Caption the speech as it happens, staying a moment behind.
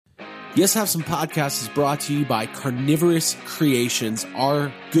Yes Have Some Podcast is brought to you by Carnivorous Creations. Our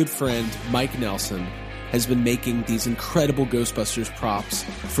good friend, Mike Nelson, has been making these incredible Ghostbusters props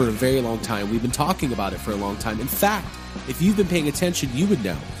for a very long time. We've been talking about it for a long time. In fact, if you've been paying attention, you would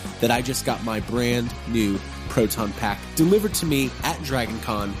know that I just got my brand new Proton Pack delivered to me at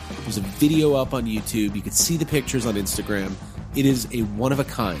DragonCon. There's a video up on YouTube. You can see the pictures on Instagram. It is a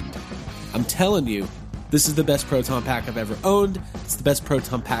one-of-a-kind. I'm telling you, this is the best Proton Pack I've ever owned. It's the best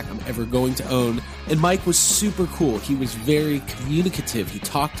Proton Pack I'm ever going to own. And Mike was super cool. He was very communicative. He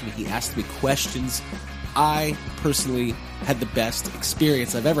talked to me. He asked me questions. I personally had the best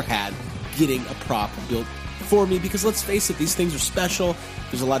experience I've ever had getting a prop built for me because let's face it, these things are special.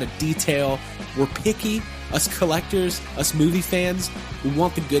 There's a lot of detail. We're picky. Us collectors, us movie fans, we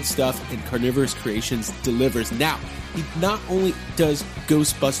want the good stuff, and Carnivorous Creations delivers. Now, he not only does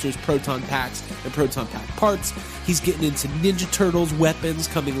Ghostbusters Proton Packs and Proton Pack parts, he's getting into Ninja Turtles weapons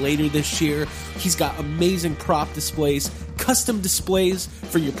coming later this year. He's got amazing prop displays, custom displays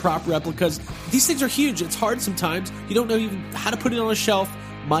for your prop replicas. These things are huge. It's hard sometimes. You don't know even how to put it on a shelf.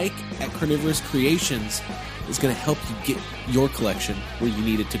 Mike at Carnivorous Creations is going to help you get your collection where you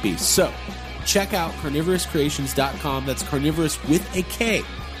need it to be. So, check out carnivorouscreations.com. That's carnivorous with a K.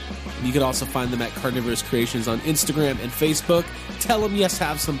 And you can also find them at Carnivorous Creations on Instagram and Facebook. Tell them Yes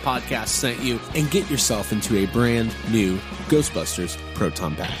Have Some Podcast sent you and get yourself into a brand new Ghostbusters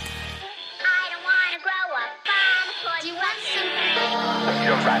Proton Pack. I don't want to grow up. Do you want some?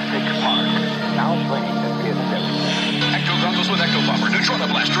 Jurassic Park. Now playing the PS7. Ecto goggles with Ecto Bomber, Neutrona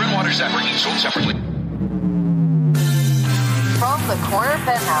Blaster, and Water Zapper, each sold separately. From the corner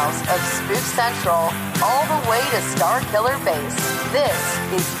penthouse of Spook Central all the way to Star Killer Base, this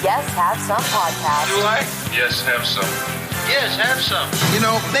is Yes Have Some Podcast. Do I? Yes, have some. Yes, have some. You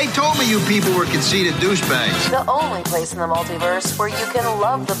know, they told me you people were conceited douchebags. The only place in the multiverse where you can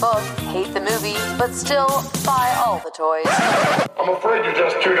love the book, hate the movie, but still buy all the toys. I'm afraid you're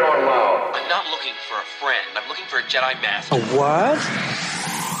just too darn loud. I'm not looking for a friend. I'm looking for a Jedi Master.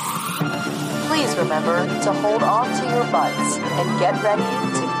 Please remember to hold on to your butts and get ready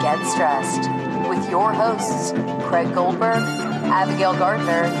to get stressed. With your hosts, Craig Goldberg, Abigail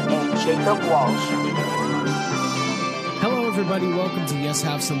Gardner, and Jacob Walsh. Hello, everybody. Welcome to Yes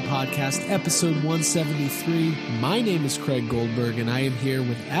Have Some Podcast, episode 173. My name is Craig Goldberg, and I am here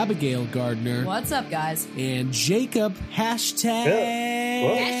with Abigail Gardner. What's up, guys? And Jacob, hashtag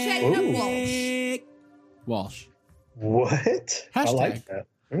Walsh. What? I Hashtag. like that.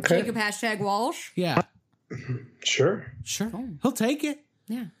 Okay. Jacob hashtag Walsh. Yeah. Sure. He'll take it.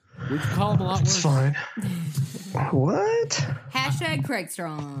 Yeah. We could call him a lot worse. It's fine. What? Hashtag Craig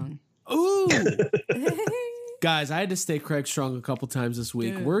Strong. Ooh. Guys, I had to stay Craig Strong a couple times this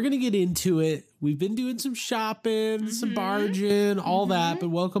week. We're going to get into it. We've been doing some shopping, some barging, all that, but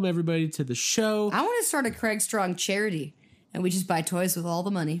welcome everybody to the show. I want to start a Craig Strong charity, and we just buy toys with all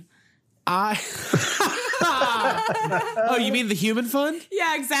the money. Oh, you mean the Human Fund?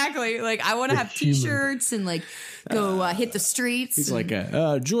 Yeah, exactly. Like, I want to have T-shirts and, like, go hit the streets. He's like,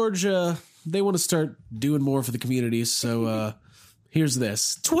 Georgia, they want to start doing more for the community, so here's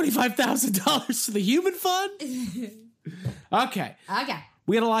this. $25,000 to the Human Fund? Okay.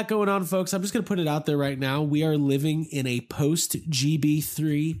 We got a lot going on, folks. I'm just going to put it out there right now. We are living in a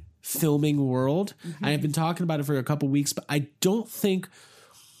post-GB3 filming world. I have been talking about it for a couple weeks, but I don't think...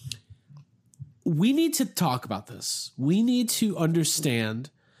 We need to talk about this. We need to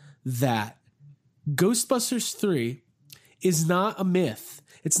understand that Ghostbusters 3 is not a myth.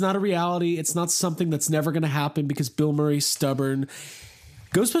 It's not a reality. It's not something that's never going to happen because Bill Murray's stubborn.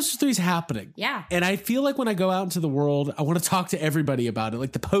 Ghostbusters 3 is happening. Yeah. And I feel like when I go out into the world, I want to talk to everybody about it.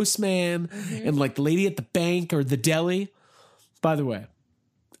 Like the postman and like the lady at the bank or the deli. By the way,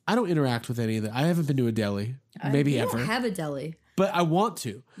 I don't interact with any of that. I haven't been to a deli. Maybe ever. I don't have a deli. But I want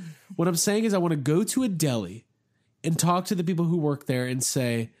to. What I'm saying is I want to go to a deli and talk to the people who work there and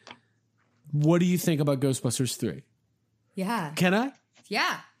say, what do you think about Ghostbusters 3? Yeah. Can I?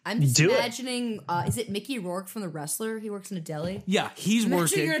 Yeah. I'm just imagining, is it Mickey Rourke from The Wrestler? He works in a deli? Yeah, he's I'm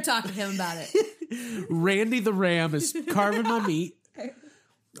working. You're going to talk to him about it. Randy the Ram is carving my meat.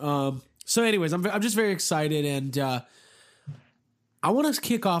 So anyways, I'm just very excited. And I want to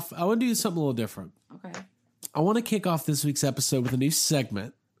kick off. I want to do something a little different. Okay. I want to kick off this week's episode with a new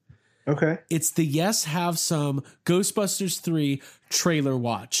segment. Okay. It's the Yes Have Some Ghostbusters 3 trailer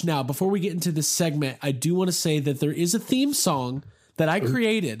watch. Now, before we get into this segment, I do want to say that there is a theme song that I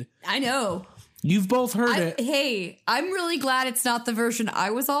created. I know. You've both heard it. Hey, I'm really glad it's not the version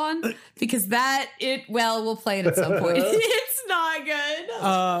I was on because we'll play it at some point. It's not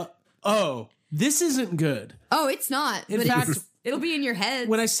good. This isn't good. Oh, it's not. In fact, It'll be in your head.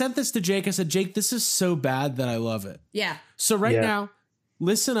 When I sent this to Jake, I said, Jake, this is so bad that I love it. Yeah. So now,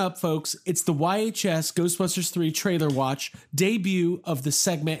 listen up, folks. It's the YHS Ghostbusters 3 trailer watch, debut of the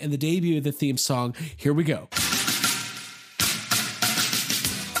segment and the debut of the theme song. Here we go.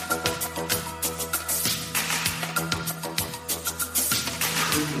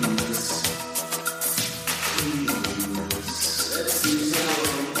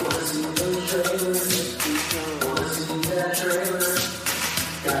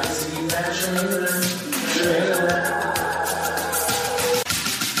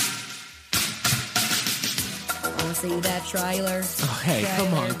 See that trailer. Oh, hey,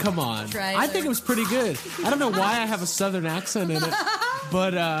 come on. Trailer. I think it was pretty good. I don't know why I have a southern accent in it,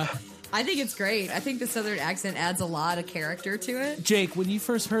 but I think it's great. I think the southern accent adds a lot of character to it. Jake, when you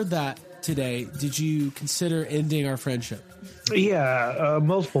first heard that today, did you consider ending our friendship? Yeah,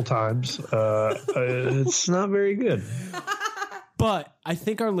 multiple times. It's not very good. But I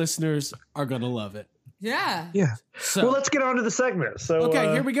think our listeners are going to love it. Yeah. Yeah. So, well, let's get on to the segment. So,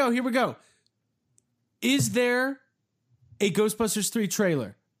 okay, here we go. Is there a Ghostbusters 3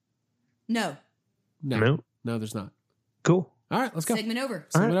 trailer? No. No, there's not. Cool. All right, let's go. Segment over.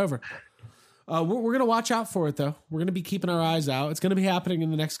 We're going to watch out for it, though. We're going to be keeping our eyes out. It's going to be happening in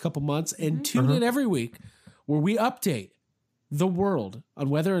the next couple months. And tune in every week where we update the world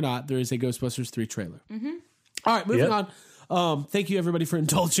on whether or not there is a Ghostbusters 3 trailer. All right, moving on. Thank you, everybody, for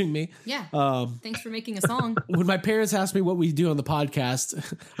indulging me. Yeah. Thanks for making a song. When my parents ask me what we do on the podcast,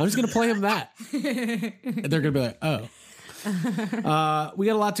 I'm just going to play them that. And they're going to be like, oh. We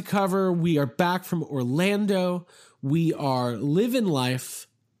got a lot to cover. We are back from Orlando. We are living life.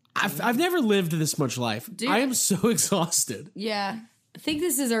 I've never lived this much life. Dude. I am so exhausted. Yeah. I think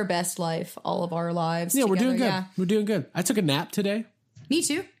this is our best life, all of our lives. Yeah, together. we're doing good. Yeah. We're doing good. I took a nap today. Me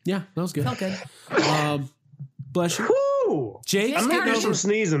too. Yeah, that was good. Felt good. Bless you. Woo! Jake, I'm going to do some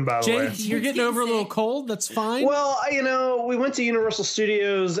sneezing, by the way. Jake, you're getting over a little cold. That's fine. Well, we went to Universal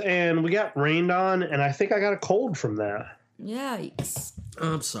Studios and we got rained on, and I think I got a cold from that. Yikes.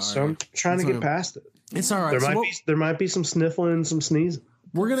 I'm sorry. So I'm trying to get past it. It's all right. There might be some sniffling and some sneezing.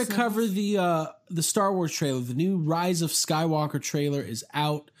 We're going to cover the Star Wars trailer. The new Rise of Skywalker trailer is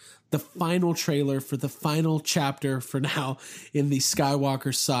out. The final trailer for the final chapter for now in the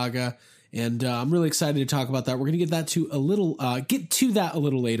Skywalker saga. And I'm really excited to talk about that. We're going to get to that a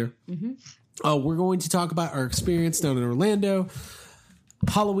little later. We're going to talk about our experience down in Orlando,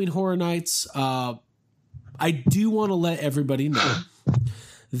 Halloween Horror Nights. I do want to let everybody know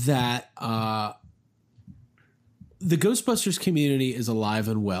that the Ghostbusters community is alive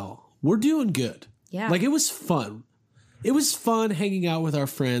and well. We're doing good. Yeah. Like, it was fun. It was fun hanging out with our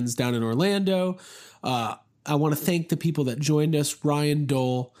friends down in Orlando. I want to thank the people that joined us. Ryan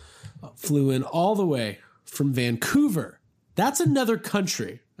Dole flew in all the way from Vancouver. That's another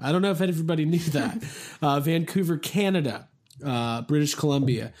country. I don't know if everybody knew that. Vancouver, Canada, British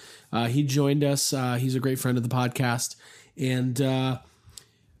Columbia. He joined us. He's a great friend of the podcast. And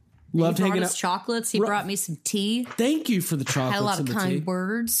loved hanging out. Chocolates. He brought me some tea. Thank you for the chocolates. Had a lot of and the kind tea.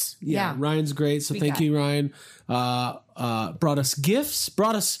 words. Yeah, Ryan's great. So thank you, Ryan. Brought us gifts.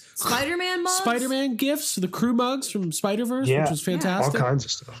 Brought us Spider-Man mugs. Spider-Man gifts. The crew mugs from Spider-Verse, which was fantastic. All kinds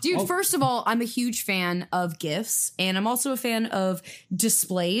of stuff. Dude, first of all, I'm a huge fan of gifts, and I'm also a fan of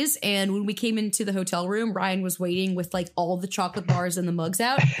displays. And when we came into the hotel room, Ryan was waiting with like all the chocolate bars and the mugs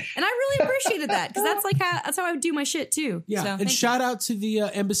out, and I really appreciated that because that's how I would do my shit too. Yeah, so, and shout out to the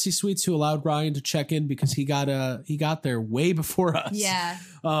Embassy Suites who allowed Ryan to check in because he got there way before us. Yeah.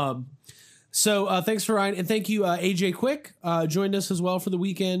 So thanks for Ryan, and thank you AJ Quick joined us as well for the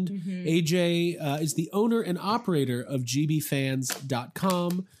weekend. AJ is the owner and operator of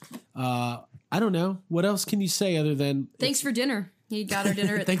gbfans.com. I don't know what else can you say other than thanks for dinner. He got our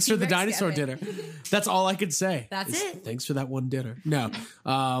dinner. At thanks for the dinosaur dinner. That's all I could say. That's it. Thanks for that one dinner. No,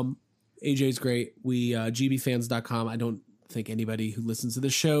 AJ's great. We gbfans.com. I don't think anybody who listens to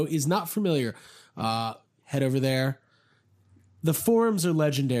this show is not familiar. Head over there. The forums are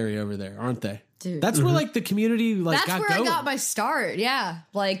legendary over there, aren't they? Dude. That's where like the community That's got where going. I got my start. Yeah,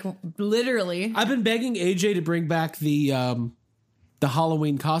 like literally. I've been begging AJ to bring back the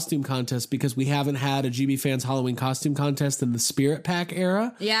Halloween costume contest because we haven't had a GB Fans Halloween costume contest in the Spirit Pack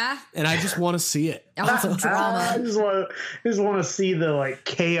era. Yeah, and I just want to see it. I want some drama. I just want to see the like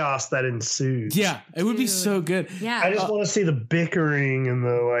chaos that ensues. Yeah, it would be so good. Yeah, I just want to see the bickering and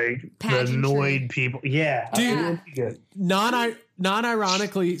the like the annoyed people. Yeah, dude, it would be good.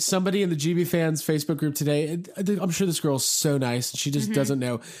 Non-ironically, somebody in the GB Fans Facebook group today, I'm sure this girl's so nice, she just doesn't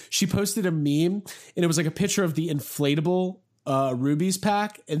know. She posted a meme, and it was like a picture of the inflatable Rubies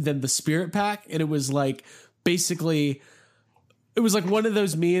pack and then the Spirit pack, and it was like basically it was like one of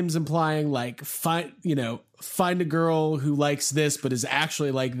those memes implying like find a girl who likes this but is actually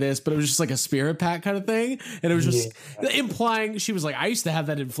like this, but it was just like a spirit pack kind of thing, and it was just implying she was like, I used to have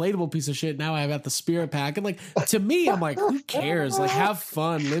that inflatable piece of shit, now I got the spirit pack, and like to me, I'm like, who cares? Like, have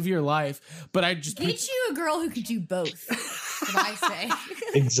fun, live your life. But I just get you a girl who could do both. That's what I say.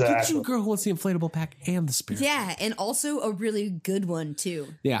 Exactly. Get you a girl who wants the inflatable pack and the spirit. Yeah, and also a really good one too.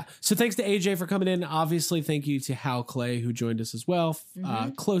 Yeah. So thanks to AJ for coming in. Obviously, thank you to Hal Clay who joined us as well.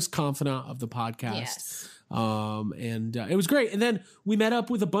 Close confidant of the podcast. Yes. And it was great. And then we met up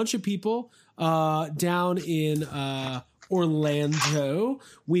with a bunch of people down in Orlando.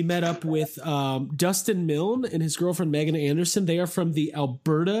 We met up with Dustin Milne and his girlfriend Megan Anderson. They are from the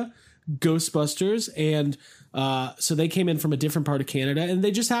Alberta Ghostbusters, and so they came in from a different part of Canada, and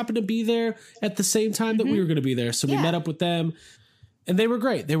they just happened to be there at the same time that we were going to be there. So we met up with them. And they were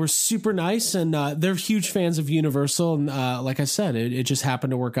great. They were super nice, and they're huge fans of Universal. And like I said, it just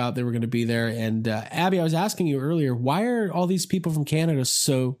happened to work out. They were going to be there. And Abby, I was asking you earlier, why are all these people from Canada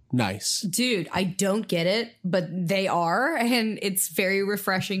so nice? Dude, I don't get it, but they are, and it's very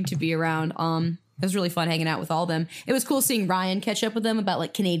refreshing to be around. It was really fun hanging out with all of them. It was cool seeing Ryan catch up with them about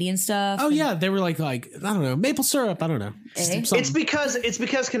like Canadian stuff. Oh yeah, they were like I don't know, maple syrup. I don't know. It's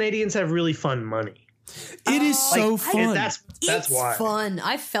because Canadians have really fun money. It is so fun. That's why. Fun.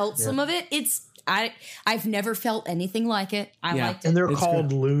 I felt some of it. I've never felt anything like it. I liked it. And they're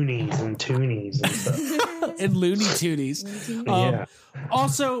called loonies and toonies and stuff. And Looney Toonies.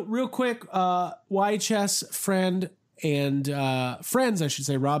 Also, real quick, YHS friend and friends, I should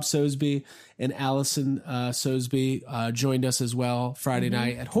say, Rob Sosby and Allison Sosby joined us as well Friday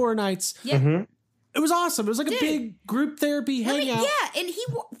night at Horror Nights. Yeah. It was awesome. It was like a big group therapy hangout. Yeah, and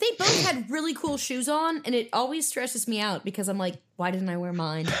they both had really cool shoes on, and it always stresses me out because I'm like, why didn't I wear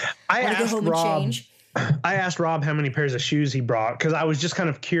mine? I asked Rob how many pairs of shoes he brought because I was just kind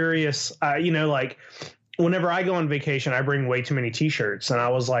of curious. Like whenever I go on vacation, I bring way too many T-shirts, and I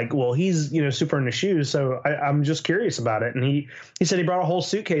was like, well, he's super into shoes, so I'm just curious about it. And he said he brought a whole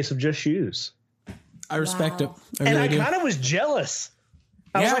suitcase of just shoes. I respect it. I kind of was jealous.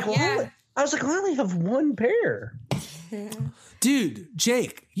 I was like, I only have one pair. Dude,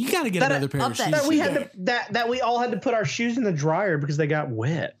 Jake, you got to get another pair of shoes. That we all had to put our shoes in the dryer because they got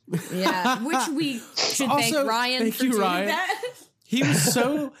wet. Yeah, which we should thank Ryan for doing that.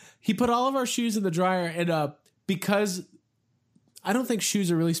 He put all of our shoes in the dryer, and because I don't think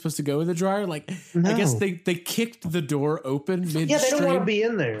shoes are really supposed to go in the dryer. Like, I guess they kicked the door open midstream. Yeah, they don't want to be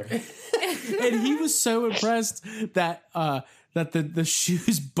in there. And he was so impressed that the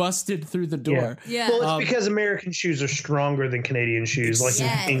shoes busted through the door. Yeah. Well, it's because American shoes are stronger than Canadian shoes. Like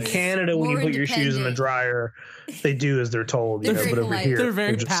in Canada, when you put your shoes in the dryer, they do as they're told. But over here, they're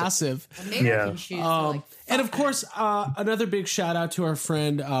very passive. American shoes are like, and of course, another big shout out to our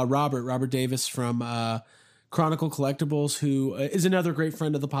friend Robert Davis from Chronicle Collectibles, who is another great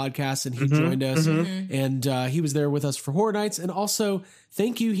friend of the podcast, and he joined us, and he was there with us for Horror Nights. And also,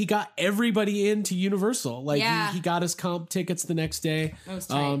 thank you, he got everybody into Universal. Like, he got us comp tickets the next day.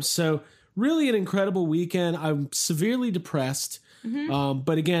 So really an incredible weekend. I'm severely depressed,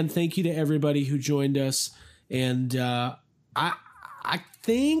 but again, thank you to everybody who joined us. And I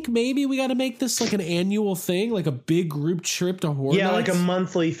think maybe we got to make this like an annual thing, like a big group trip to Horror Nights. Yeah, like a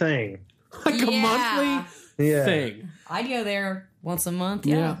monthly thing. Like a monthly thing. I'd go there once a month.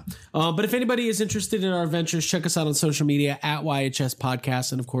 But if anybody is interested in our ventures, check us out on social media at YHS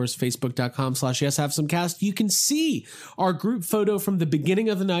Podcast, and of course Facebook.com/YesHaveSomeCast. You can see our group photo from the beginning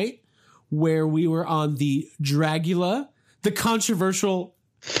of the night where we were on the Dragula, the controversial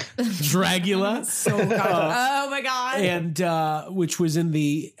Dragula. Oh my god! And which was in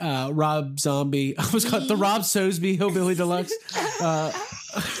the Rob Zombie. I was called the Rob Sosby Hillbilly Deluxe.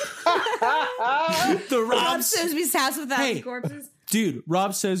 The Rob Sosby's house without the corpses. Dude,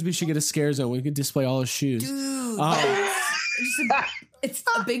 Rob Sosby should get a scare zone. We could display all his shoes. Dude, it's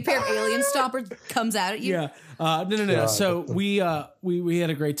a big pair of alien stoppers comes out at you. Yeah. No. So we had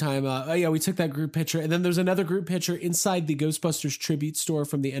a great time. We took that group picture, and then there's another group picture inside the Ghostbusters tribute store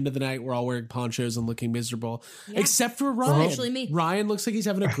from the end of the night. We're all wearing ponchos and looking miserable, except for Ryan. Especially me. Ryan looks like he's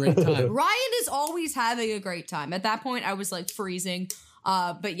having a great time. Ryan is always having a great time. At that point, I was like freezing.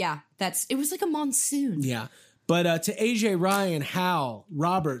 But yeah, it was like a monsoon. Yeah. But to AJ, Ryan, Hal,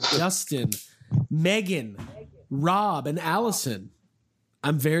 Robert, Dustin, Megan, Rob, and Allison,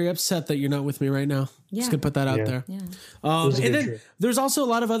 I'm very upset that you're not with me right now. Just gonna put that out there. Yeah. And then there's also a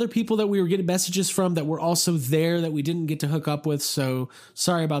lot of other people that we were getting messages from that were also there that we didn't get to hook up with. So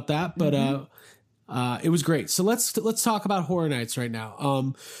sorry about that. But It was great. So let's talk about Horror Nights right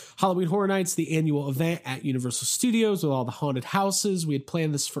now. Halloween Horror Nights, the annual event at Universal Studios with all the haunted houses. We had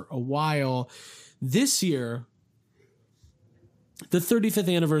planned this for a while. This year, the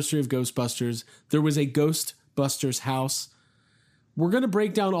 35th anniversary of Ghostbusters, there was a Ghostbusters house. We're going to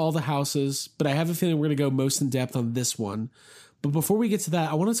break down all the houses, but I have a feeling we're going to go most in depth on this one. But before we get to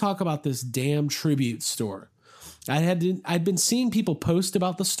that, I want to talk about this damn tribute store. I'd been seeing people post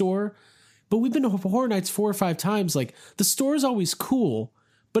about the store, but we've been to Horror Nights 4 or 5 times. Like, the store is always cool,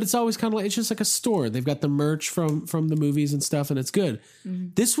 but it's always kind of like, it's just like a store. They've got the merch from the movies and stuff, and it's good. Mm-hmm.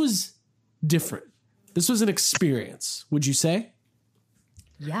 This was different. This was an experience, would you say?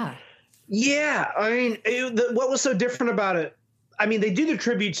 Yeah. Yeah. I mean, what was so different about it? I mean, they do the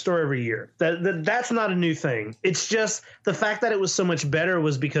tribute store every year. That's not a new thing. It's just the fact that it was so much better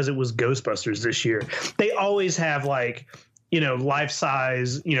was because it was Ghostbusters this year. They always have, like,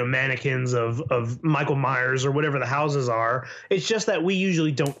 life-size, mannequins of Michael Myers or whatever the houses are. It's just that we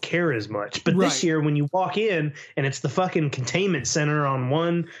usually don't care as much. But this year, when you walk in and it's the fucking containment center on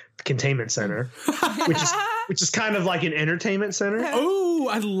one containment center, which is kind of like an entertainment center. Oh,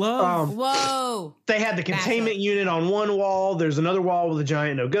 I love. Whoa! They had the containment unit on one wall. There's another wall with a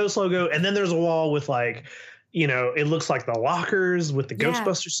giant No Ghost logo, and then there's a wall with, like, it looks like the lockers with the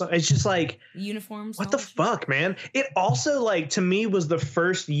Ghostbusters. It's just like uniforms. What the fuck, man? It also, like, to me, was the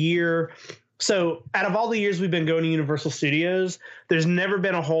first year. So out of all the years we've been going to Universal Studios, there's never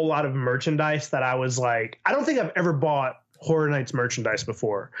been a whole lot of merchandise that I was like, I don't think I've ever bought Horror Nights merchandise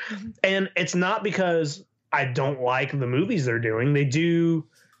before. Mm-hmm. And it's not because I don't like the movies they're doing. They do,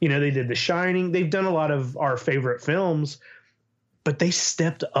 they did The Shining. They've done a lot of our favorite films, but they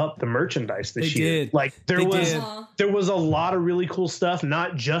stepped up the merchandise this year. Did. Like, there was a lot of really cool stuff,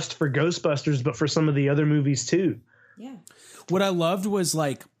 not just for Ghostbusters, but for some of the other movies too. Yeah. What I loved was,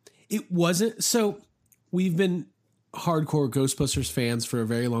 like, it wasn't, so we've been hardcore Ghostbusters fans for a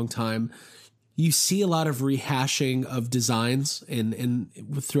very long time. You see a lot of rehashing of designs and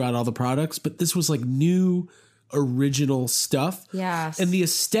throughout all the products, but this was like new original stuff. Yes. And the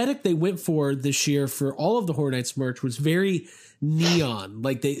aesthetic they went for this year for all of the Horror Nights merch was very neon.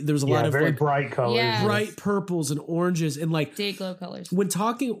 Like, there was a lot of, very like, bright colors. Yes. bright purples and oranges and, like, Dayglow colors. When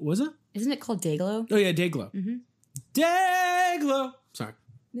talking, was it? Isn't it called Dayglow? Oh yeah, Dayglow. Mm-hmm. Dayglow. Sorry.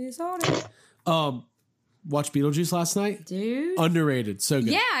 Watched Beetlejuice last night. Dude. Underrated. So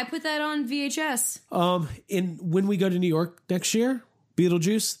good. Yeah, I put that on VHS. When we go to New York next year,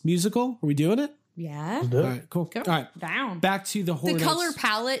 Beetlejuice musical, are we doing it? Yeah. All right, cool. Go All right. down. Back to the Horror The Nights. color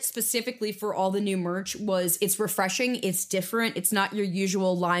palette specifically for all the new merch it's refreshing. It's different. It's not your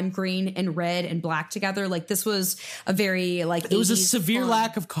usual lime green and red and black together. Like, this was a very, like, it was a severe fun.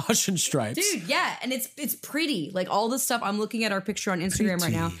 lack of caution stripes. Dude, yeah. And it's pretty. Like, all the stuff, I'm looking at our picture on Instagram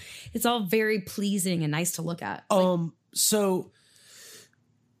right now. It's all very pleasing and nice to look at. So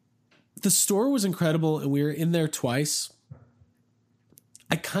the store was incredible and we were in there twice.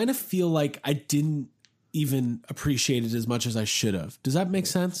 I kind of feel like I didn't even appreciate it as much as I should have. Does that make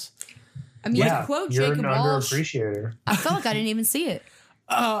sense? I mean, to quote you're Jacob an Walsh, underappreciator. I felt like I didn't even see it.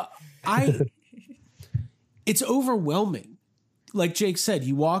 It's overwhelming. Like Jake said,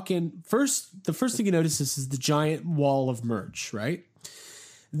 you walk in the first thing you notice is the giant wall of merch, right?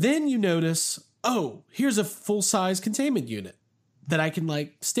 Then you notice, oh, here's a full-size containment unit that I can,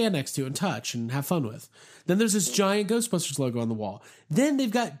 like, stand next to and touch and have fun with. Then there's this giant Ghostbusters logo on the wall. Then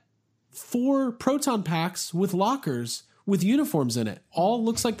they've got 4 proton packs with lockers with uniforms in it. All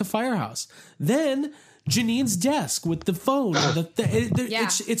looks like the firehouse. Then Janine's desk with the phone.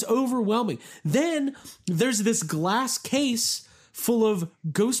 It's overwhelming. Then there's this glass case full of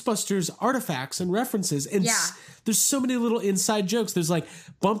Ghostbusters artifacts and references. And there's so many little inside jokes. There's, like,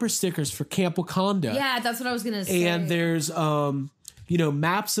 bumper stickers for Camp Wakanda. Yeah, that's what I was going to say. And there's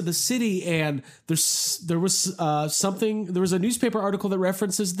maps of the city, and there was a newspaper article that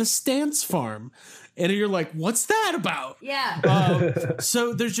references the Stance Farm, and you're like, what's that about? Yeah.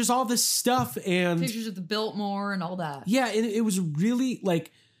 So there's just all this stuff and pictures of the Biltmore and all that. Yeah, and it was really,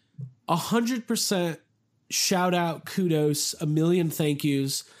 like, 100% shout out, kudos, a million thank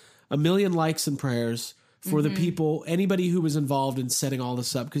yous, a million likes and prayers for the people, anybody who was involved in setting all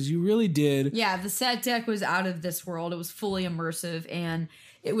this up, because you really did. Yeah, the set deck was out of this world. It was fully immersive, and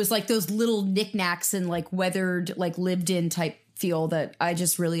it was like those little knickknacks and, like, weathered, like, lived in type feel that I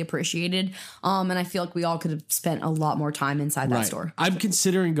just really appreciated. And I feel like we all could have spent a lot more time inside that store. I'm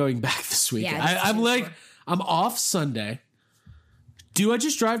considering going back this weekend. Yeah, I'm off Sunday. Do I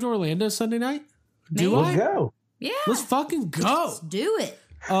just drive to Orlando Sunday night? Let's go. Yeah. Let's fucking go. Let's do it.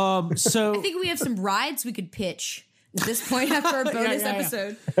 So I think we have some rides we could pitch at this point after our bonus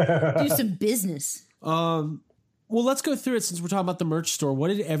episode. Do some business. Well, let's go through it since we're talking about the merch store. What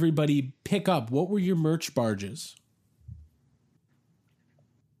did everybody pick up? What were your merch barges?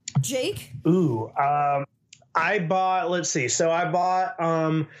 Jake? Ooh, I bought. Let's see. So I bought.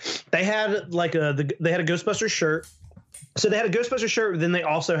 They had like they had a Ghostbusters shirt. So they had a Ghostbusters shirt. Then they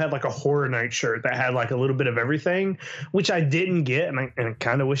also had like a Horror Night shirt that had like a little bit of everything, which I didn't get, and I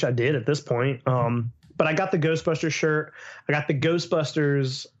kind of wish I did at this point. But I got the Ghostbusters shirt. I got the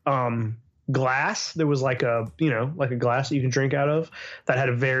Ghostbusters glass. There was like a like a glass that you can drink out of that had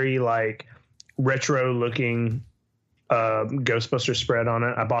a very like retro looking Ghostbusters spread on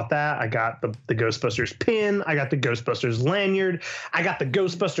it. I bought that. I got the Ghostbusters pin. I got the Ghostbusters lanyard. I got the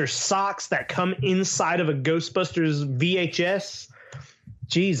Ghostbusters socks that come inside of a Ghostbusters VHS.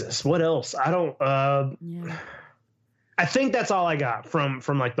 Jesus, what else? I don't. I think that's all I got from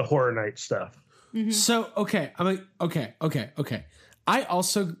like the Horror Night stuff. Mm-hmm. So okay, I'm like okay.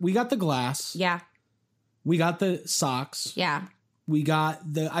 We got the glass. Yeah. We got the socks. Yeah. I got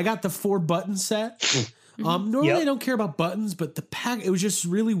the 4-button set. Normally I don't care about buttons, but it was just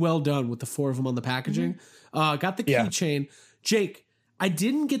really well done with the 4 of them on the packaging. Got the keychain. Jake, I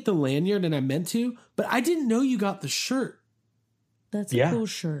didn't get the lanyard and I meant to, but I didn't know you got the shirt. That's a cool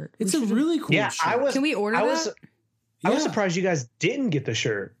shirt. It's a really cool shirt. Can we order that? I was surprised you guys didn't get the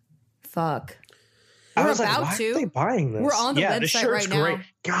shirt. Fuck. I We're was about like, why to. are they buying this? We're on the the website shirt's right now. great.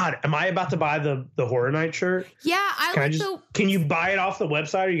 God, am I about to buy the Horror Night shirt? Yeah, Can you buy it off the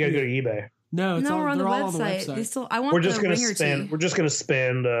website, or you gotta go to eBay? No, we're on the website. We're just gonna spend. We're just gonna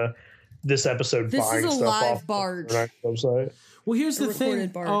spend this episode buying is a stuff live off barge. the website. Well, here's the thing.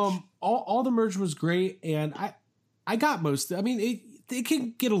 Barge. All the merch was great, and I got most. I mean, it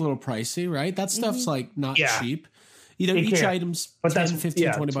can get a little pricey, right? That stuff's like not cheap. Each item's but 10, 15,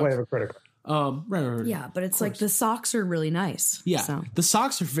 $20 bucks. Way of a critical. Right. Yeah, but it's like the socks are really nice. Yeah, so. the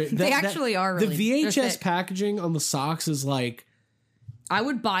socks are very. They actually are. Really, the VHS packaging on the socks is like. I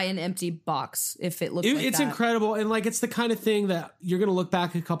would buy an empty box if it looked like it's that. incredible, and like it's the kind of thing that you're gonna look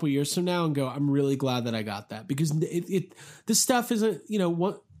back a couple years from now and go, "I'm really glad that I got that," because this stuff isn't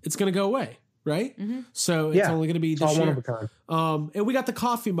it's gonna go away, right? Mm-hmm. So it's only gonna be this year. One of a kind. And we got the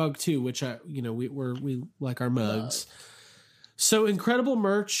coffee mug too, which we like our mugs. So incredible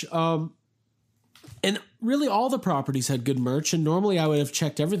merch. And really all the properties had good merch, and normally I would have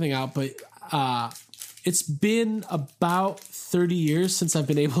checked everything out, but it's been about 30 years since I've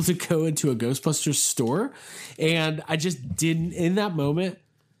been able to go into a Ghostbusters store, and I just didn't in that moment.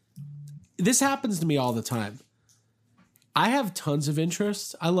 This happens to me all the time. I have tons of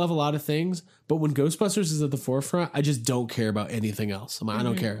interests. I love a lot of things, but when Ghostbusters is at the forefront, I just don't care about anything else. I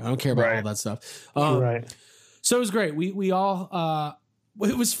don't care. I don't care about all that stuff. Right. So it was great. We all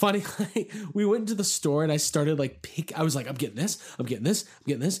it was funny. We went into the store and I started I was like, I'm getting this.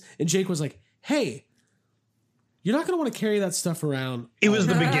 And Jake was like, hey, you're not going to want to carry that stuff around. It was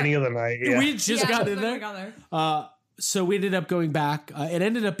the beginning of the night. Yeah. We just got in there. So we ended up going back. It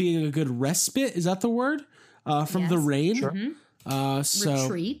ended up being a good respite. Is that the word? From the rain. Sure. Mm-hmm.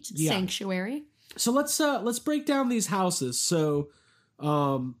 Retreat, sanctuary. So let's break down these houses. So,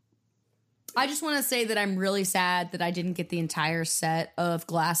 I just want to say that I'm really sad that I didn't get the entire set of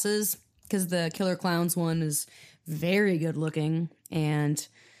glasses because the Killer Clowns one is very good looking, and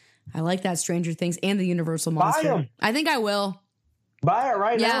I like that Stranger Things and the Universal Monster. Buy them. I think I will Buy it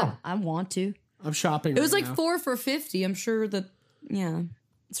right now. Yeah, I want to. I'm shopping. It was right like now. 4 for $50. I'm sure that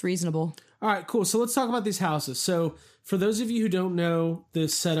it's reasonable. All right, cool. So let's talk about these houses. So for those of you who don't know the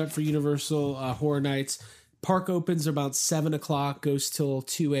setup for Universal Horror Nights, park opens about 7 o'clock, goes till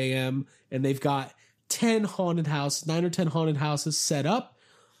 2 a.m., and they've got 9 or 10 haunted houses set up.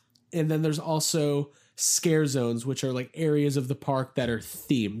 And then there's also scare zones, which are like areas of the park that are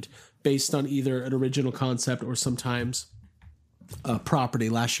themed based on either an original concept or sometimes a property.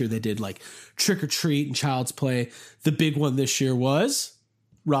 Last year they did like Trick or Treat and Child's Play. The big one this year was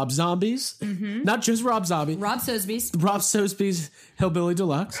Rob Zombie's. Mm-hmm. Not just Rob Zombie. Rob Sotheby's. Rob Sotheby's Hillbilly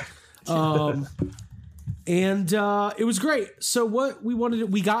Deluxe. And it was great. So what we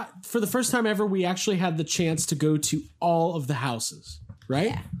wanted, we got, for the first time ever, we actually had the chance to go to all of the houses,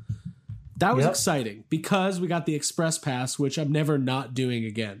 right? Yeah. That was exciting because we got the Express Pass, which I'm never not doing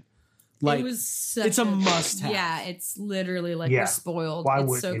again. Like, it's a must-have. Yeah, it's literally like we're spoiled.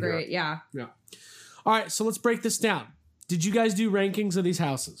 It's so great. Yeah. All right, so let's break this down. Did you guys do rankings of these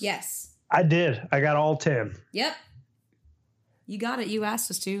houses? Yes. I did. I got all 10. Yep. You got it. You asked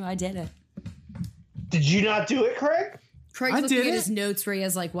us to. I did it. Did you not do it, Craig? Craig's looking at his notes where he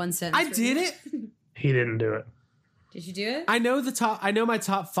has like one sentence. I did it. He didn't do it. Did you do it? I know my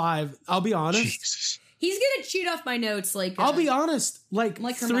top 5. I'll be honest. Jesus. He's gonna cheat off my notes. Like I'll be honest, like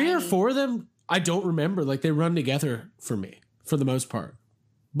 3 or Hermione. 4 of them, I don't remember. Like they run together for me for the most part.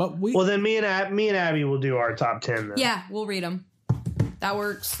 But well, then me and Abby will do our top 10. Then. Yeah, we'll read them. That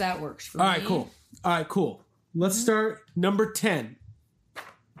works. For All me. right, cool. All right, cool. Let's start number 10. Abby?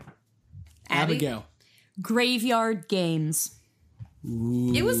 Abigail. Graveyard Games.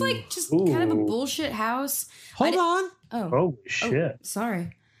 Ooh. It was like just kind of a bullshit house. Hold on. Oh shit.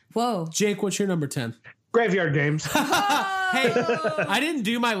 Sorry. Whoa. Jake, what's your number 10? Graveyard Games. Hey, I didn't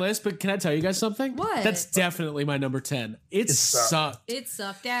do my list, but can I tell you guys something? What? That's definitely my number 10. It sucked. It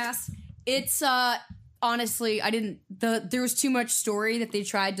sucked ass. It's honestly, there was too much story that they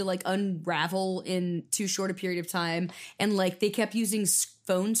tried to like unravel in too short a period of time, and like they kept using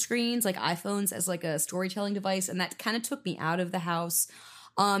phone screens, like iPhones, as like a storytelling device, and that kind of took me out of the house.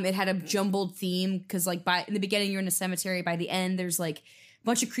 It had a jumbled theme because like in the beginning you're in a cemetery, by the end there's like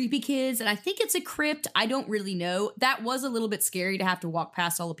bunch of creepy kids, and I think it's a crypt. I don't really know. That was a little bit scary to have to walk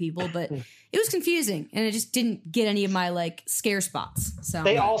past all the people, but it was confusing, and it just didn't get any of my like scare spots. So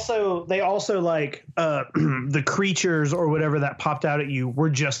they also like the creatures or whatever that popped out at you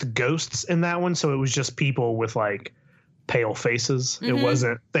were just ghosts in that one, so it was just people with like pale faces. Mm-hmm.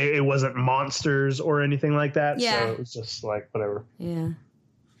 It wasn't monsters or anything like that. Yeah. So it was just like whatever. Yeah,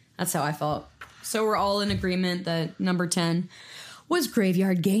 that's how I felt. So we're all in agreement that number 10 was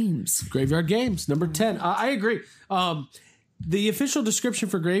Graveyard Games. Graveyard Games, number 10. I agree. The official description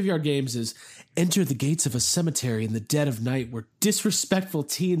for Graveyard Games is: enter the gates of a cemetery in the dead of night where disrespectful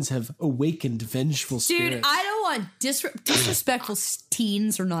teens have awakened vengeful spirits. Dude, I don't want disrespectful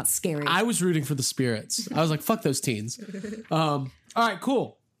teens are not scary. I was rooting for the spirits. I was like, fuck those teens. All right,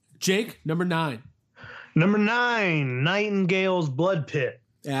 cool. Jake, number 9. Number 9, Nightingale's Blood Pit.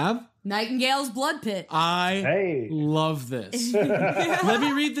 Ab? Nightingale's Blood Pit. I love this. Let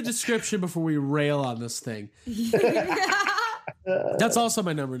me read the description before we rail on this thing. That's also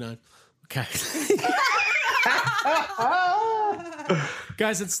my number 9. Okay.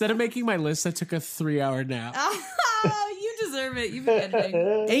 Guys, instead of making my list, I took a 3-hour nap. Oh, you deserve it. You've been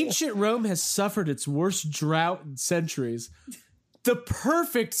editing. Ancient Rome has suffered its worst drought in centuries. The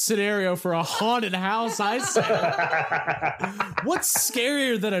perfect scenario for a haunted house, I say. What's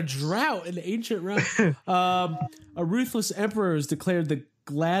scarier than a drought in ancient Rome? A ruthless emperor has declared the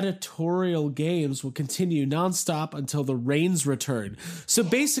gladiatorial games will continue nonstop until the rains return. So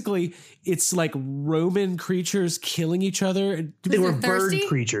basically, it's like Roman creatures killing each other. They were bird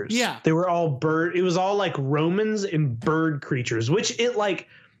creatures. Yeah. They were all bird. It was all like Romans and bird creatures, which it like,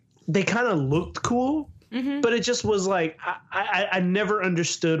 they kind of looked cool. Mm-hmm. But it just was like, I never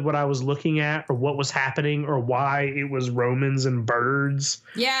understood what I was looking at or what was happening or why it was Romans and birds.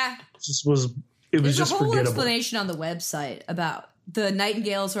 Yeah. It was There's just a whole forgettable. explanation on the website about the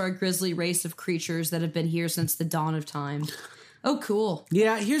Nightingales are a grisly race of creatures that have been here since the dawn of time. Oh, cool.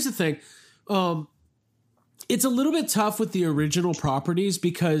 Yeah, here's the thing. It's a little bit tough with the original properties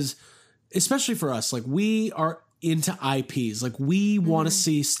because, especially for us, like we are into IPs. Like we want to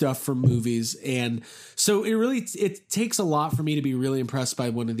see stuff from movies. And so it takes a lot for me to be really impressed by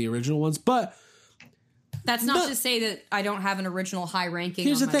one of the original ones. But that's not to say that I don't have an original high ranking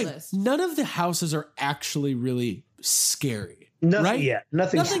here's on the my thing. list. None of the houses are actually really scary. Nothing, right? Yeah,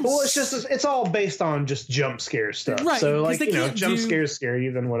 nothing's well, it's all based on just jump scare stuff. Right. So like, jump do, scares scare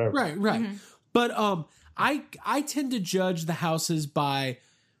you, then whatever. Right. Mm-hmm. But I tend to judge the houses by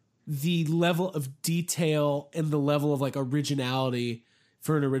the level of detail and the level of like originality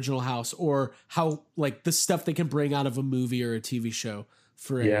for an original house, or how like the stuff they can bring out of a movie or a TV show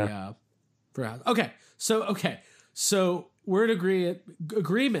for a house. Okay. So we're in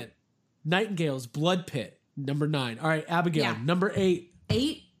agreement. Nightingale's Blood Pit, number 9. All right, Abigail, number 8.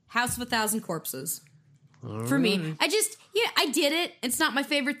 8, House of a Thousand Corpses. For me, I did it. It's not my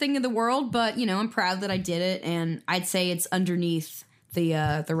favorite thing in the world, but I'm proud that I did it, and I'd say it's underneath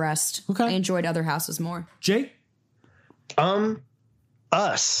the rest. Okay. I enjoyed other houses more. Jake?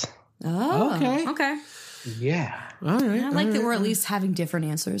 Us. Oh, okay. Yeah. All right. I like that we're at least having different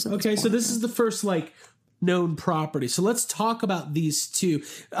answers. Okay, so this is the first like known property. So let's talk about these two.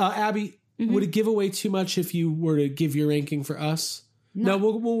 Abby, would it give away too much if you were to give your ranking for us? No,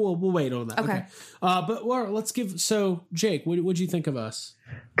 we'll wait on that. Okay. But let's give. So Jake, what'd you think of Us?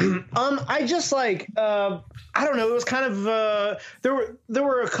 I just like I don't know. It was kind of there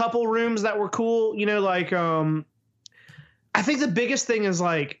were a couple rooms that were cool. I think the biggest thing is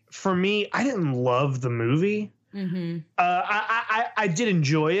like for me, I didn't love the movie. Mm-hmm. I did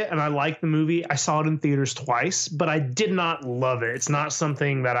enjoy it and I liked the movie. I saw it in theaters twice, but I did not love it. It's not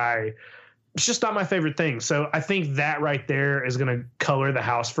something that I it's just not my favorite thing. So I think that right there is going to color the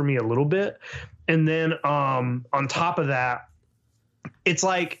house for me a little bit. And then on top of that, it's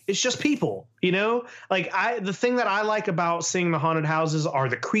like, it's just people, you know, like the thing that I like about seeing the haunted houses are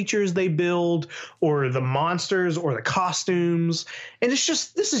the creatures they build or the monsters or the costumes. And this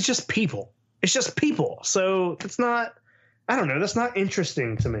is just people. It's just people. So it's not, I don't know. That's not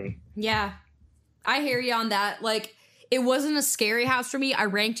interesting to me. Yeah, I hear you on that. Like, it wasn't a scary house for me. I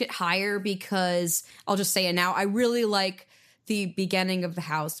ranked it higher because I'll just say it now. I really like the beginning of the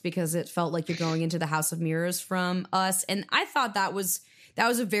house because it felt like you're going into the House of Mirrors from Us. And I thought that was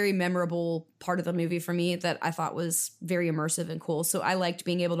a very memorable part of the movie for me that I thought was very immersive and cool. So I liked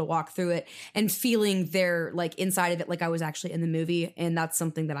being able to walk through it and feeling their like inside of it like I was actually in the movie. And that's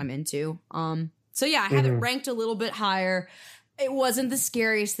something that I'm into. So yeah, I have it ranked a little bit higher. It wasn't the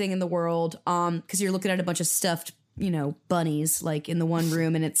scariest thing in the world because you're looking at a bunch of stuffed, you know, bunnies like in the one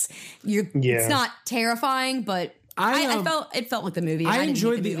room, and it's not terrifying, but I felt like the movie. I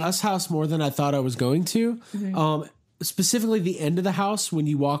enjoyed the Us house more than I thought I was going to. Mm-hmm. Specifically, the end of the house when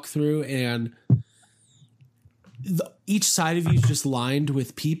you walk through and each side of you is just lined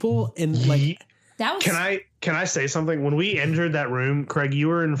with people, and like that was. Can I say something? When we entered that room, Craig, you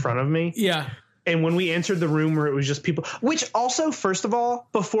were in front of me. Yeah. And when we entered the room where it was just people, which also, first of all,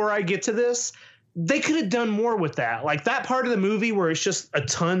 before I get to this, they could have done more with that. Like that part of the movie where it's just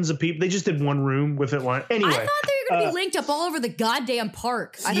tons of people. They just did one room with it. Anyway, I thought they were going to be linked up all over the goddamn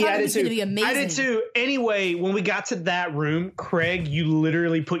park. I thought it was going to be amazing. I did too. Anyway, when we got to that room, Craig, you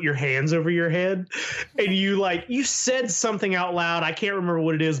literally put your hands over your head and you said something out loud. I can't remember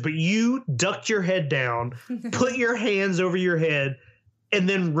what it is, but you ducked your head down, put your hands over your head, and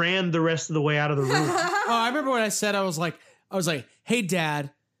then ran the rest of the way out of the room. I remember what I said. I was like, hey,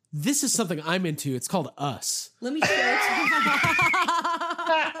 Dad, this is something I'm into. It's called Us. Let me share it.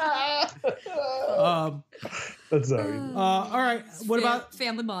 That's sorry. All right. What about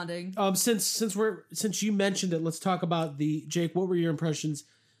family bonding? Since you mentioned it, let's talk about Jake. What were your impressions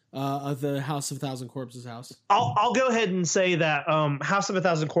of the House of a Thousand Corpses house? I'll go ahead and say that House of a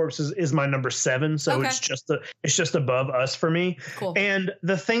Thousand Corpses is my number 7, so it's just above Us for me. Cool. And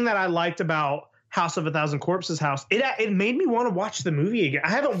the thing that I liked about House of a Thousand Corpses house, it made me want to watch the movie again. I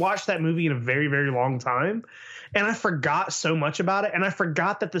haven't watched that movie in a very, very long time, and I forgot so much about it. And I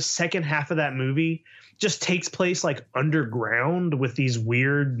forgot that the second half of that movie just takes place like underground with these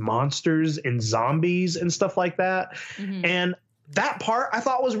weird monsters and zombies and stuff like that. Mm-hmm. And that part I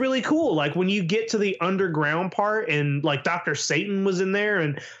thought was really cool. Like when you get to the underground part and like Dr. Satan was in there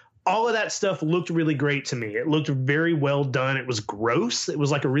and all of that stuff looked really great to me. It looked very well done. It was gross. It was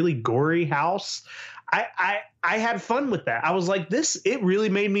like a really gory house. I had fun with that. I was like, it really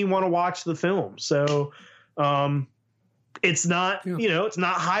made me want to watch the film. So it's not, it's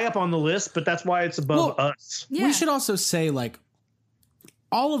not high up on the list, but that's why it's above Us. Yeah. We should also say like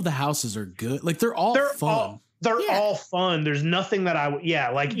all of the houses are good. Like they're all fun. They're all fun. There's nothing that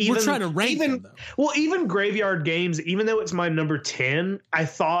even we're trying to rank them, though. Well, even Graveyard Games, even though it's my number 10, I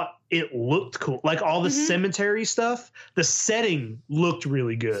thought it looked cool. Like all the cemetery stuff, the setting looked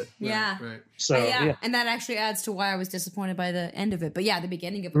really good. Yeah. Right. So and that actually adds to why I was disappointed by the end of it. But yeah, the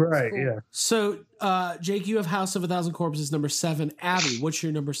beginning of it was cool. Yeah. So, Jake, you have House of a Thousand Corpses number 7. Abby, what's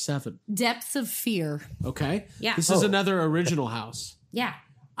your number 7? Depths of Fear. Okay. Yeah. This is another original house. Yeah.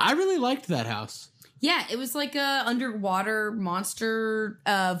 I really liked that house. Yeah, it was like a underwater monster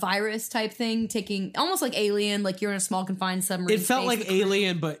virus type thing, taking almost like Alien, like you're in a small confined submarine. It felt like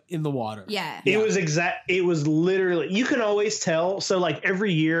Alien, but in the water. Yeah. It was literally, you can always tell. So like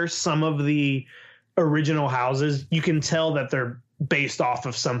every year, some of the original houses, you can tell that they're based off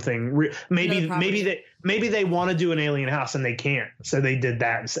of something. Maybe they want to do an alien house and they can't. So they did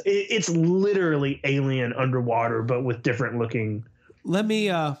that. It's literally Alien underwater, but with different looking. Let me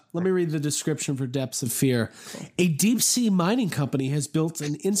read the description for Depths of Fear. Cool. A deep-sea mining company has built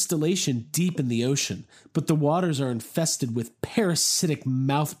an installation deep in the ocean, but the waters are infested with parasitic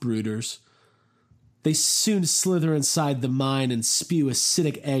mouth brooders. They soon slither inside the mine and spew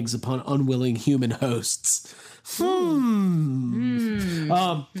acidic eggs upon unwilling human hosts. I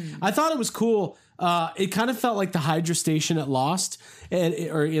thought it was cool. It kind of felt like the Hydra station at Lost,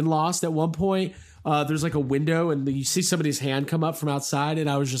 or in Lost at one point. There's like a window and you see somebody's hand come up from outside, and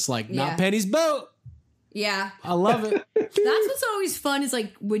I was just like, not Penny's boat. Yeah. I love it. That's what's always fun is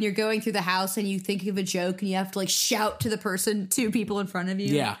like when you're going through the house and you think of a joke and you have to like shout to the person, 2 people in front of you.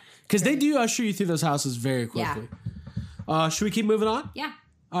 Yeah. Because they do usher you through those houses very quickly. Yeah. Should we keep moving on? Yeah.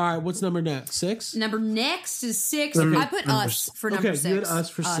 All right. What's number next? 6? Number next is 6. I put Us for number 6. Okay, you had Us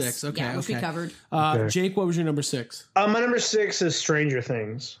for 6. Okay. Yeah, which we covered. Jake, what was your number 6? My number 6 is Stranger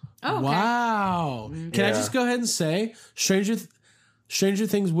Things. Oh, okay. Wow. Can I just go ahead and say Stranger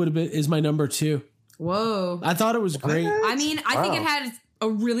Things is my number 2. Whoa. I thought it was great. I mean, I think it had a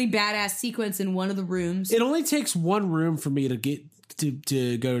really badass sequence in one of the rooms. It only takes one room for me to get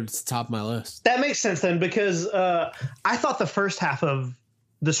to go to the top of my list. That makes sense then, because I thought the first half of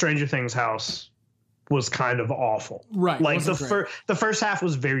the Stranger Things house was kind of awful. Right. Like the first half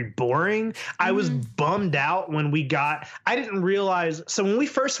was very boring. I was bummed out when I didn't realize. So when we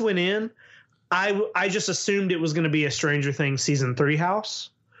first went in, I just assumed it was going to be a Stranger Things season 3 house.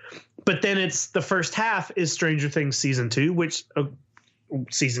 But then the first half is Stranger Things season 2, which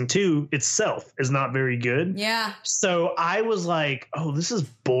season 2 itself is not very good. Yeah. So I was like, oh, this is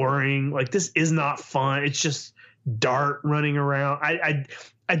boring. Like, this is not fun. It's just Dart running around.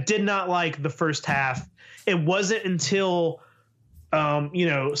 I did not like the first half. It wasn't until,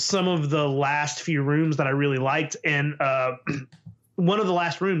 some of the last few rooms that I really liked. And one of the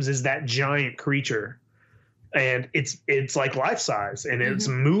last rooms is that giant creature. And it's like life size and it's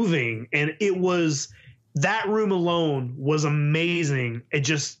moving. And that room alone was amazing. It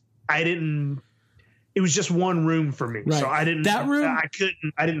was just one room for me. Right. So I didn't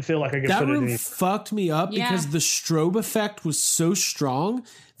feel like I could that put it in. That room fucked me up because the strobe effect was so strong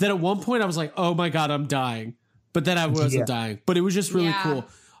that at one point I was like, oh my God, I'm dying. But then I wasn't dying. But it was just really cool.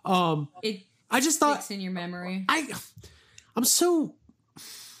 I just thought in your memory. I'm so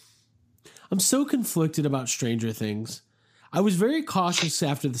conflicted about Stranger Things. I was very cautious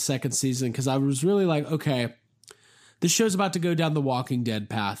after the second season because I was really like, okay, this show's about to go down the Walking Dead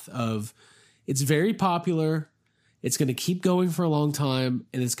path of it's very popular, it's going to keep going for a long time,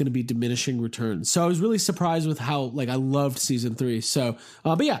 and it's going to be diminishing returns. So I was really surprised with how I loved season 3. So,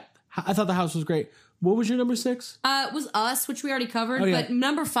 but yeah, I thought the house was great. What was your number 6? It was Us, which we already covered. But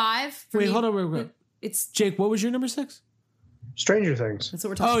number 5 for me. Hold on, wait. It's Jake. What was your number 6? Stranger Things. That's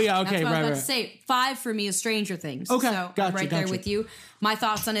what we're talking about. Oh, yeah, okay, That's what I was about right. to say. 5 for me is Stranger Things. Okay, so I'm right there with you. My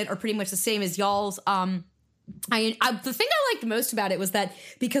thoughts on it are pretty much the same as y'all's. The thing I liked most about it was that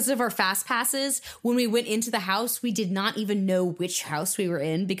because of our fast passes, when we went into the house, we did not even know which house we were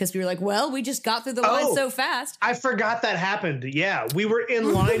in because we were like, well, we just got through the line so fast. I forgot that happened. Yeah, we were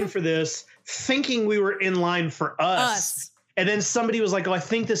in line for this, thinking we were in line for us. And then somebody was like, oh, I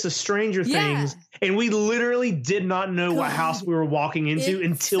think this is Stranger Things. And we literally did not know what house we were walking into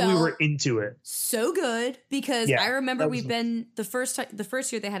until we were into it. So good because I remember we've been the first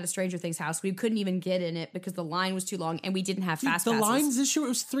year they had a Stranger Things house. We couldn't even get in it because the line was too long and we didn't have fast passes. The lines this year, it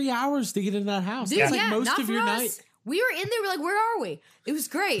was 3 hours to get in that house. Dude, It's like most of your night. We were in there. We're like, where are we? It was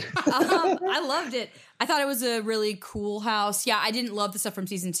great. I loved it. I thought it was a really cool house. Yeah, I didn't love the stuff from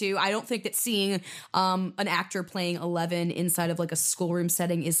season 2. I don't think that seeing an actor playing 11 inside of like a schoolroom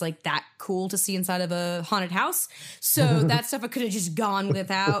setting is like that cool to see inside of a haunted house. So that stuff I could have just gone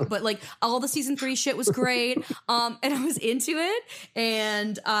without. But like all the season 3 shit was great. And I was into it.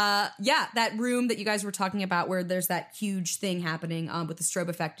 And that room that you guys were talking about where there's that huge thing happening with the strobe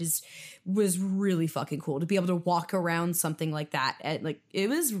effect was really fucking cool to be able to walk around something like that. And like it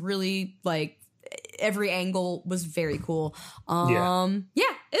was really like every angle was very cool. It was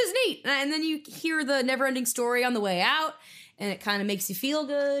neat. And then you hear the never ending story on the way out and it kind of makes you feel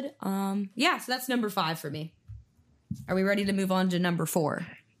good. So that's number 5 for me. Are we ready to move on to number 4?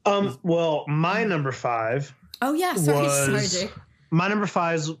 Well, my number 5. Oh yeah. Sorry, Jake. My number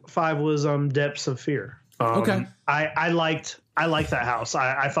 5 was Depths of Fear. Okay. I liked that house.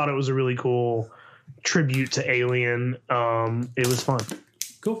 I thought it was a really cool tribute to Alien. It was fun.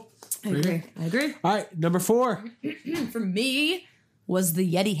 Cool. I agree. All right, number 4. For me was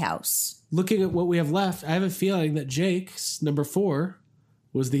the Yeti house. Looking at what we have left, I have a feeling that Jake's number 4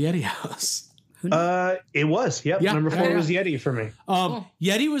 was the Yeti house. It was. Yep. Yeah, number 4 was Yeti for me. Cool.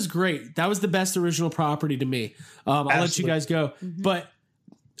 Yeti was great. That was the best original property to me. I'll let you guys go. Mm-hmm. But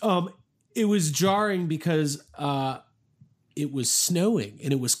it was jarring because it was snowing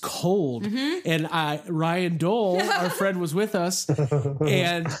and it was cold. Mm-hmm. And Ryan Dole, our friend, was with us.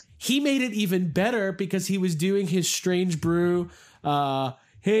 And he made it even better because he was doing his Strange Brew,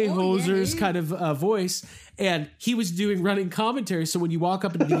 hey, hosers kind of voice. And he was doing running commentary. So when you walk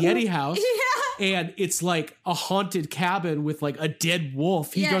up into the Yeti house and it's like a haunted cabin with like a dead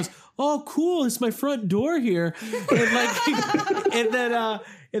wolf, he goes, oh, cool. It's my front door here. And like,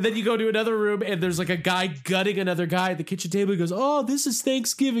 and then you go to another room and there's like a guy gutting another guy at the kitchen table. He goes, oh, this is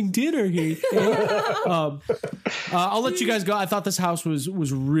Thanksgiving dinner here. I'll let you guys go. I thought this house was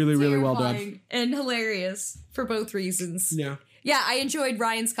really, really well done. And hilarious for both reasons. Yeah. Yeah, I enjoyed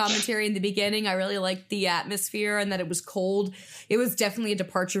Ryan's commentary in the beginning. I really liked the atmosphere and that it was cold. It was definitely a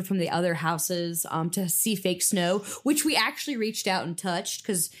departure from the other houses to see fake snow, which we actually reached out and touched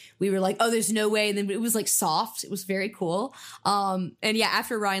because we were like, oh, there's no way. And then it was like soft. It was very cool. And yeah,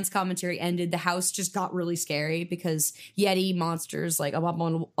 after Ryan's commentary ended, the house just got really scary because Yeti monsters, like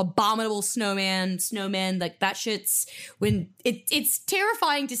abominable snowmen, like that shit's when it's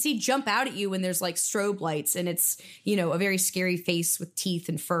terrifying to see jump out at you when there's like strobe lights and it's, you know, a very scary face with teeth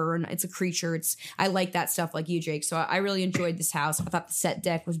and fur, and it's a creature. I like that stuff like you, Jake. So I really enjoyed this house. I thought the set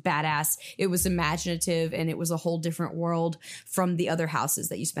deck was badass. It was imaginative and it was a whole different world from the other houses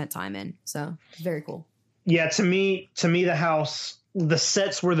that you spent time in. So very cool. Yeah, to me, the house, the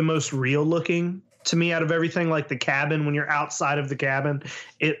sets were the most real looking to me out of everything. Like the cabin, when you're outside of the cabin,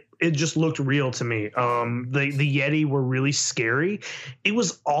 it just looked real to me. The Yeti were really scary. It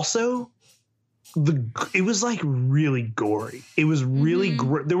was also it was like really gory. It was really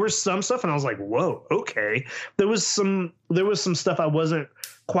there was some stuff and I was like, whoa, okay. There was some stuff I wasn't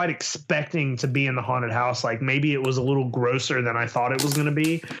quite expecting to be in the haunted house. Like maybe it was a little grosser than I thought it was going to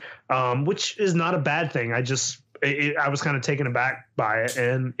be, which is not a bad thing. I was kind of taken aback by it,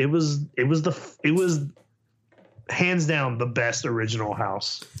 and it was hands down the best original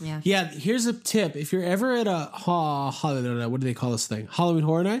house. Yeah. Here's a tip: if you're ever at a what do they call this thing? Halloween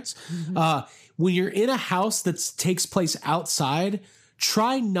Horror Nights. When you're in a house that takes place outside,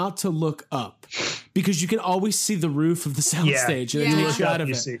 try not to look up because you can always see the roof of the soundstage and then take you out of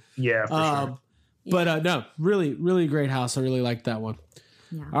it. Yeah, for sure. But no, really, really great house. I really like that one.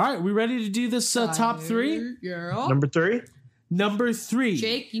 Yeah. All right, we ready to do this top three? Yeah. Number three.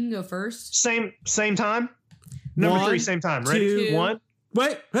 Jake, you can go first. Same time. Number 3, same time. Ready? 2. 1.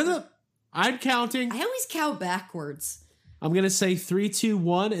 Wait, I'm counting. I always count backwards. I'm going to say 3, 2,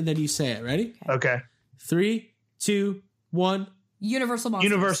 1, and then you say it. Ready? Okay. 3, 2, 1. Universal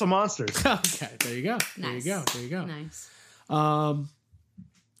Monsters. Okay, there you go. Nice. There you go. Nice.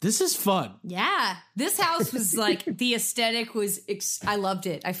 This is fun. Yeah. This house was like, the aesthetic was, I loved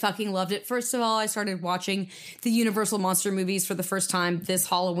it. I fucking loved it. First of all, I started watching the Universal Monster movies for the first time this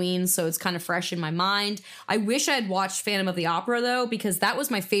Halloween, so it's kind of fresh in my mind. I wish I had watched Phantom of the Opera, though, because that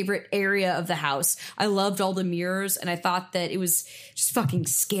was my favorite area of the house. I loved all the mirrors, and I thought that it was just fucking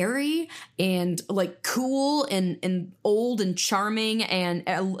scary and like cool and old and charming, and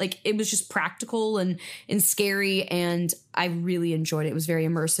like it was just practical and scary, and I really enjoyed it. It was very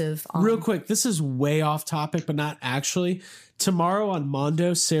immersive. Real quick, this is way off topic, but not actually. Tomorrow on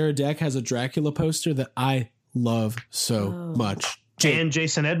Mondo, Sarah Deck has a Dracula poster that I love so much. And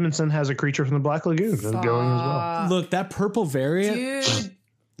Jason Edmondson has a Creature from the Black Lagoon going as well. Look, that purple variant. Dude.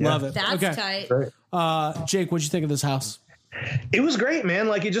 Love it. That's tight. Jake, what'd you think of this house? It was great, man.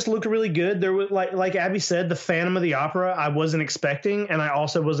 Like, it just looked really good. There was, like Abby said, the Phantom of the Opera I wasn't expecting, and I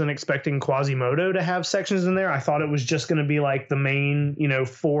also wasn't expecting Quasimodo to have sections in there. I thought it was just going to be like the main,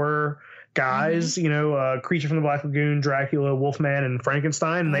 4 guys, Creature from the Black Lagoon, Dracula, Wolfman, and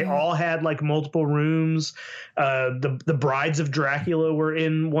Frankenstein, and they all had like multiple rooms. The Brides of Dracula were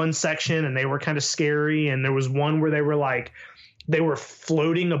in one section, and they were kind of scary, and there was one where they were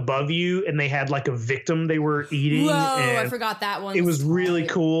floating above you and they had like a victim they were eating. Whoa, and I forgot that one. It was really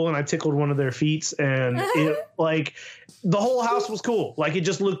cool, and I tickled one of their feet, and it like the whole house was cool. Like, it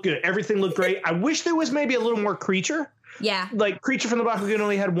just looked good. Everything looked great. I wish there was maybe a little more creature. Yeah. Like, Creature from the Black Lagoon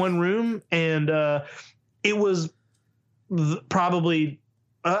only had one room, and it was probably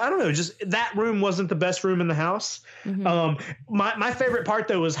I don't know, just that room wasn't the best room in the house. My favorite part,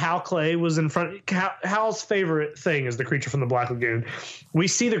 though, was Hal Clay was in front. Hal's favorite thing is the Creature from the Black Lagoon. We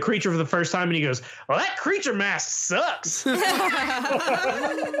see the creature for the first time, and he goes, "Well, that creature mask sucks." That's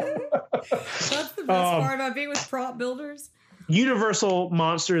the best part about being with prop builders. Universal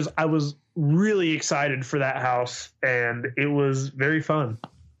Monsters, I was really excited for that house, and it was very fun.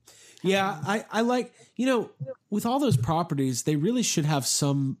 Yeah, I like, with all those properties, they really should have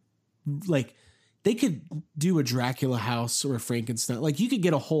some, like, they could do a Dracula house or a Frankenstein. Like, you could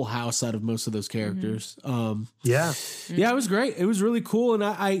get a whole house out of most of those characters. Yeah, it was great. It was really cool. And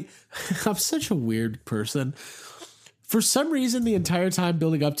I'm such a weird person. For some reason, the entire time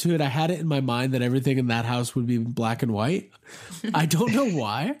building up to it, I had it in my mind that everything in that house would be black and white. I don't know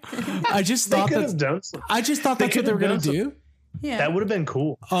why. I just thought that's what they were going to do. Yeah, that would have been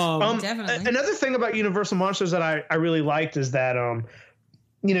cool. Definitely. Another thing about Universal Monsters that I really liked is that,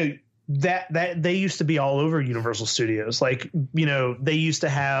 that they used to be all over Universal Studios. Like, they used to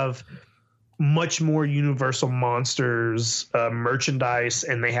have much more Universal Monsters merchandise,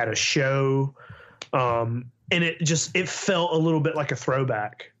 and they had a show. And it felt a little bit like a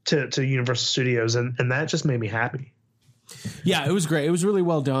throwback to Universal Studios, and that just made me happy. Yeah, it was great. It was really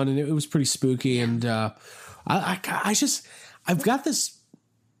well done, and it was pretty spooky. And I've got this.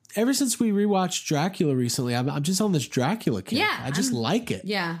 Ever since we rewatched Dracula recently, I'm just on this Dracula kick. Yeah, I just like it.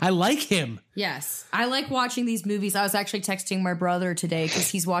 Yeah. I like him. Yes. I like watching these movies. I was actually texting my brother today because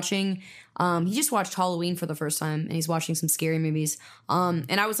he's watching, he just watched Halloween for the first time and he's watching some scary movies. And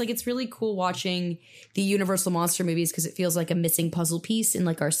I was like, it's really cool watching the Universal Monster movies because it feels like a missing puzzle piece in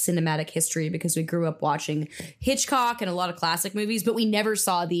like our cinematic history because we grew up watching Hitchcock and a lot of classic movies, but we never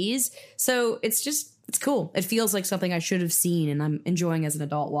saw these. So it's cool. It feels like something I should have seen and I'm enjoying as an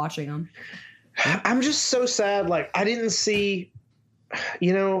adult watching them. I'm just so sad. Like I didn't see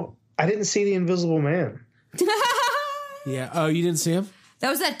The Invisible Man. Yeah. Oh, you didn't see him? That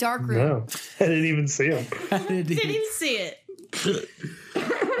was that dark room. No, I didn't even see him. Didn't even see it.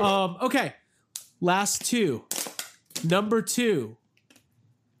 Okay. Last two. Number 2.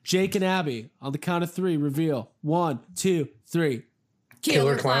 Jake and Abby on the count of 3. Reveal. 1, 2, 3.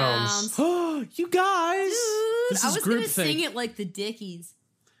 Killer Clowns. Oh, you guys. Dude, This I is was group going to thing. sing it like the Dickies.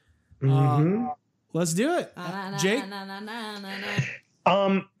 Let's do it. Jake?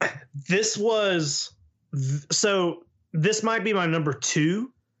 This might be my number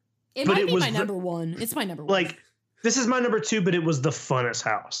 2. It might be my number 1. It's my number 1. Like, this is my number 2, but it was the funnest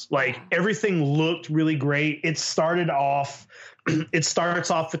house. Like, everything looked really great. It starts off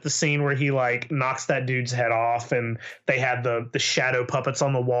with the scene where he like knocks that dude's head off and they had the shadow puppets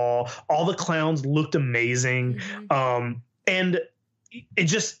on the wall. All the clowns looked amazing. And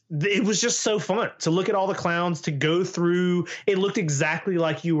it was just so fun to look at all the clowns, to go through. It looked exactly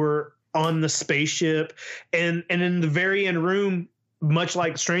like you were on the spaceship. And in the very end room, much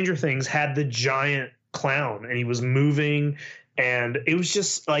like Stranger Things, had the giant clown and he was moving. And it was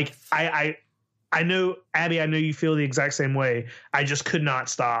just like, I know, Abby, I know you feel the exact same way. I just could not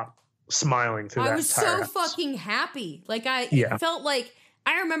stop smiling through that. I was so fucking happy. Like it felt like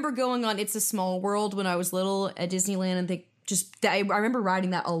I remember going on It's a Small World when I was little at Disneyland and I remember riding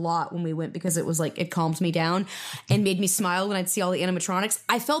that a lot when we went because it was like it calmed me down and made me smile when I'd see all the animatronics.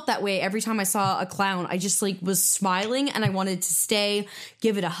 I felt that way every time I saw a clown. I just like was smiling and I wanted to stay,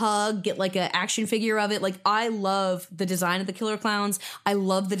 give it a hug, get like an action figure of it. Like I love the design of the killer clowns. I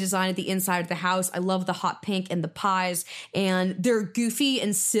love the design of the inside of the house. I love the hot pink and the pies, and they're goofy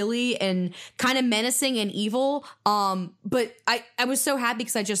and silly and kind of menacing and evil. But I was so happy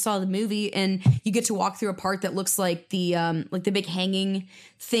because I just saw the movie and you get to walk through a part that looks like the big hanging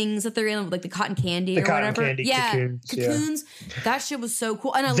things that they're in, like the cotton candy or whatever. Cocoons. That shit was so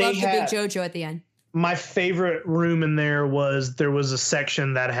cool. And I loved the big JoJo at the end. My favorite room in there was a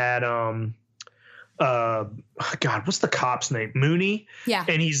section that had God, what's the cop's name? Mooney. Yeah.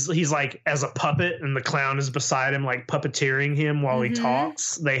 And he's like as a puppet and the clown is beside him, like puppeteering him while he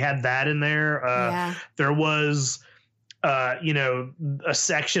talks. They had that in there. There was a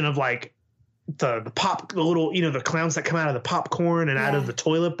section of like the little clowns that come out of the popcorn and out of the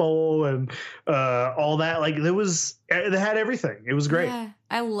toilet bowl and all that. Like they had everything. It was great. Yeah,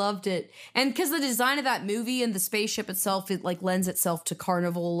 I loved it. And because the design of that movie and the spaceship itself, it like lends itself to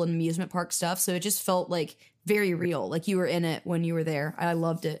carnival and amusement park stuff. So it just felt like very real. Like you were in it when you were there. I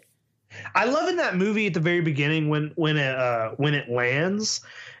loved it. I love in that movie at the very beginning when it lands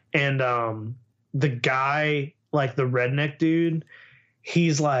and the guy, like the redneck dude,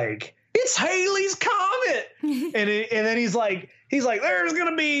 he's like, it's Halley's Comet. and then he's like, there's going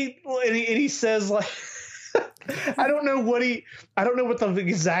to be, and he says like, I don't know what the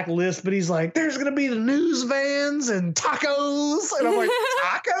exact list, but he's like, there's going to be the news vans and tacos. And I'm like,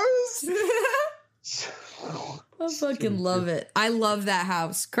 tacos? I fucking love it. I love that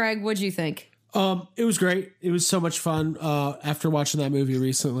house. Craig, what'd you think? It was great. It was so much fun. After watching that movie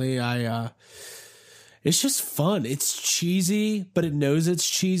recently, it's just fun. It's cheesy, but it knows it's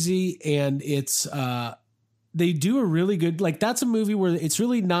cheesy, and it's they do a really good, like, that's a movie where it's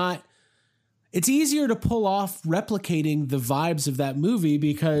really not, it's easier to pull off replicating the vibes of that movie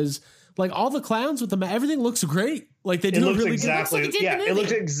because like all the clowns with them, everything looks great. Like they do a really exactly, good. It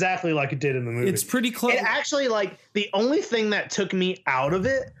looks exactly like it did in the movie. It's pretty close. It actually, like, the only thing that took me out of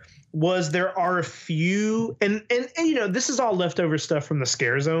it was there are a few, and this is all leftover stuff from the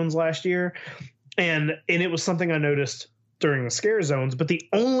Scare Zones last year. And it was something I noticed during the Scare Zones, but the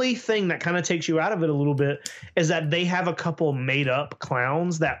only thing that kind of takes you out of it a little bit is that they have a couple made up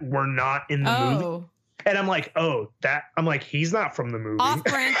clowns that were not in the movie. And I'm like, he's not from the movie.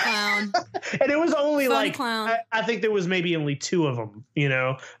 Off-brand clown. And it was only Funny like, clown. I think there was maybe only 2 of them,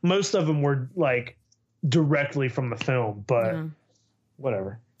 most of them were like directly from the film, but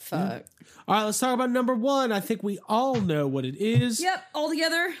whatever. Fuck. All right, let's talk about number 1. I think we all know what it is. Yep. All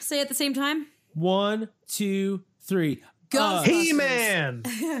together. Say it at the same time. 1, 2, 3. Ghostbusters. He-Man.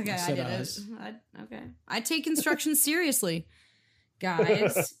 Okay, I did it. us. Okay. I take instructions seriously.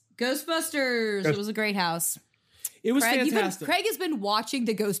 Guys, Ghostbusters. It was a great house. It was Craig, fantastic. Craig has been watching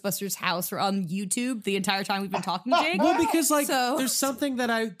the Ghostbusters house on YouTube the entire time we've been talking, Jake. Well, because there's something that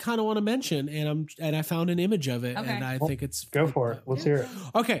I kind of want to mention, and I found an image of it, and I think it's go for it. Let's hear it.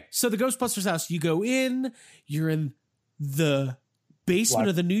 Okay, so the Ghostbusters house, you go in, you're in the basement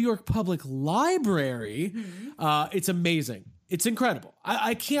of the New York Public Library. It's amazing. It's incredible.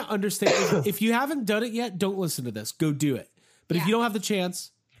 I can't understand. If you haven't done it yet, don't listen to this. Go do it. But if you don't have the chance,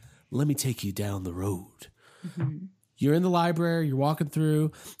 let me take you down the road. You're in the library, you're walking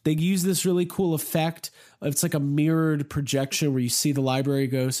through. They use this really cool effect. It's like a mirrored projection where you see the library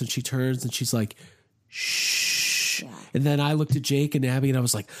ghost and she turns and she's like, shh. And then I looked at Jake and Abby and I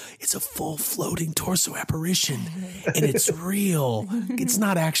was like, it's a full floating torso apparition and it's real. It's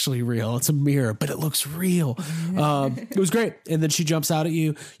not actually real. It's a mirror, but it looks real. It was great. And then she jumps out at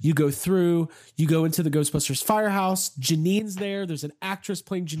you. You go through, you go into the Ghostbusters firehouse. Janine's there. There's an actress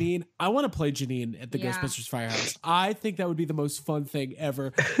playing Janine. I want to play Janine at the Ghostbusters firehouse. I think that would be the most fun thing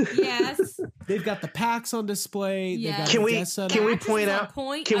ever. Yes. They've got the packs on display. Yes. Can we point out?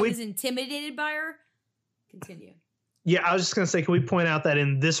 I was intimidated by her. Continue. Yeah, I was just going to say, can we point out that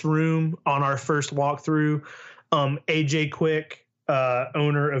in this room on our first walkthrough, AJ Quick,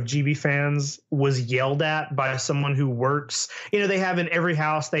 owner of GB Fans, was yelled at by someone who works. You know, they have in every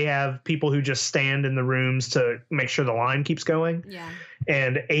house, they have people who just stand in the rooms to make sure the line keeps going. Yeah.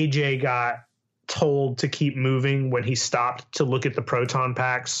 And AJ got told to keep moving when he stopped to look at the proton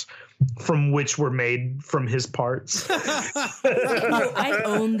packs from which were made from his parts. I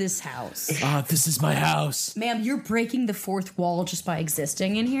own this house. This is my house. Ma'am, you're breaking the fourth wall just by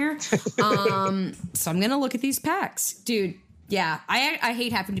existing in here. So I'm going to look at these packs. Dude, yeah. I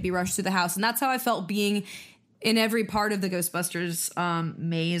hate having to be rushed through the house. And that's how I felt being in every part of the Ghostbusters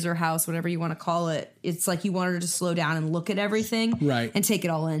maze or house, whatever you want to call it. It's like you wanted to slow down and look at everything. Right. And take it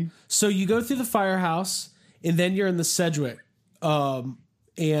all in. So you go through the firehouse, and then you're in the Sedgwick.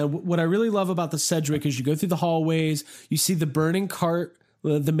 And what I really love about the Sedgwick is you go through the hallways, you see the burning cart,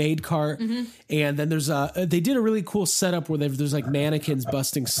 the maid cart, and then there's they did a really cool setup where there's like mannequins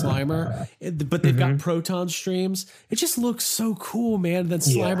busting Slimer, but they've got proton streams. It just looks so cool, man. And then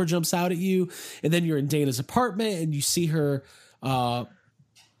Slimer jumps out at you, and then you're in Dana's apartment, and you see her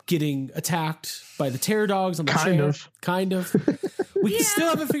getting attacked by the terror dogs on the chair. Kind of. We still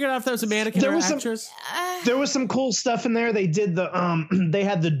haven't figured out if that was a mannequin or actress. There was some cool stuff in there. They did they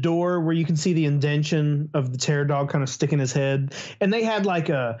had the door where you can see the indention of the terror dog kind of sticking his head. And they had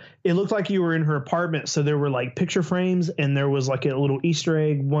it looked like you were in her apartment. So there were like picture frames and there was like a little Easter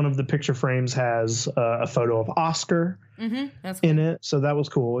egg. One of the picture frames has a photo of Oscar That's cool. in it. So that was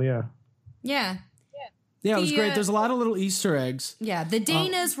cool. Yeah. Yeah. Yeah, it was great. There's a lot of little Easter eggs. Yeah, the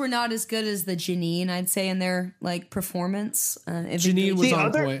Danas were not as good as the Janine, I'd say, in their performance. Janine was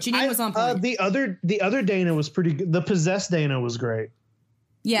on point. Janine was on point. The other Dana was pretty good. The possessed Dana was great.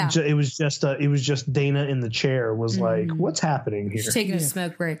 Yeah, it was just Dana in the chair was like, what's happening here? She's taking a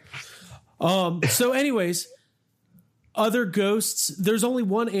smoke break. So, anyways. Other ghosts, there's only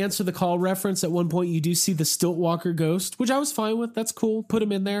one Answer the Call reference. At one point, you do see the Stiltwalker ghost, which I was fine with. That's cool. Put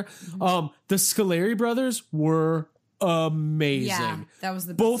him in there. The Scoleri brothers were amazing. Yeah, that was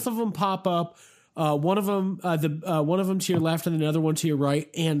the both of them pop up. One of them to your left and another one to your right,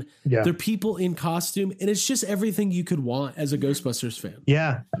 and they're people in costume, and it's just everything you could want as a Ghostbusters fan.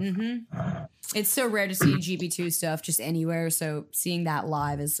 Yeah. It's so rare to see GB2 stuff just anywhere, so seeing that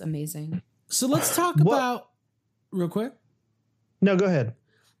live is amazing. So let's talk about. Real quick? No, go ahead.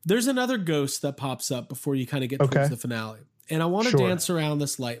 There's another ghost that pops up before you kind of get towards the finale. And I want to dance around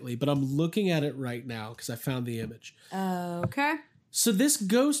this lightly, but I'm looking at it right now because I found the image. Okay. So this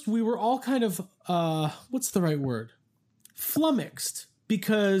ghost, we were all kind of, what's the right word? Flummoxed,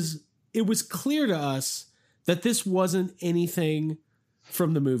 because it was clear to us that this wasn't anything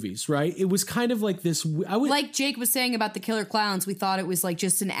from the movies, right? It was kind of like this. Like Jake was saying about the killer clowns, we thought it was like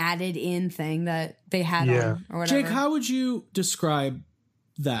just an added in thing that they had on or whatever. Jake, how would you describe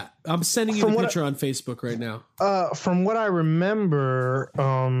that? I'm sending you the picture on Facebook right now. From what I remember,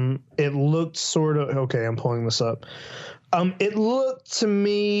 it looked sort of okay. I'm pulling this up. It looked to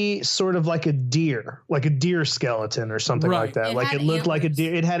me sort of like a deer skeleton or something like that. It looked like a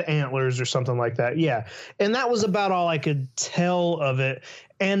deer. It had antlers or something like that. Yeah. And that was about all I could tell of it.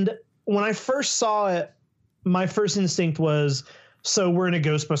 And when I first saw it, my first instinct was, so we're in a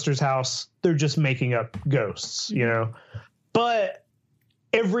Ghostbusters house. They're just making up ghosts, you know? But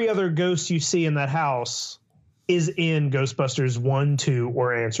every other ghost you see in that house is in Ghostbusters 1, 2,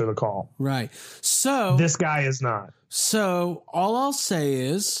 or Answer the Call. Right. So this guy is not. So all I'll say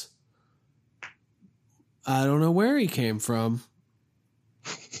is, I don't know where he came from.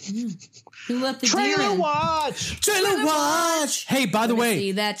 Who let the Trailer deer in? watch. Trailer watch. Hey, by the way,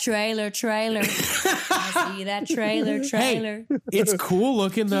 See that trailer. I see that trailer. hey, it's cool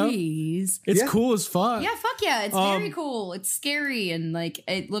looking though. Jeez. It's cool as fuck. Yeah, fuck yeah. It's very cool. It's scary and like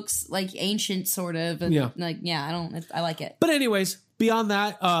it looks like ancient sort of. And I like it. But anyways, beyond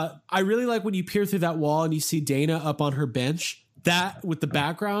that, I really like when you peer through that wall and you see Dana up on her bench. That with the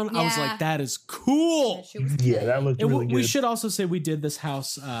background, I was like, that is cool. Yeah, that looked really good. We should also say we did this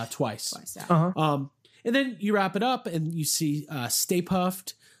house twice. Yeah. And then you wrap it up and you see Stay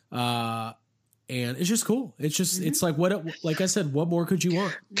Puft. And it's just cool. It's just it's like like I said, what more could you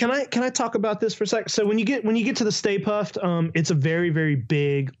want? Can I talk about this for a sec? So when you get to the Stay Puft, it's a very, very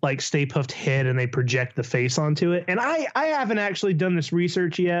big like Stay Puft head, and they project the face onto it. And I haven't actually done this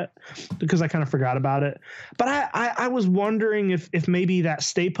research yet because I kind of forgot about it. But I was wondering if maybe that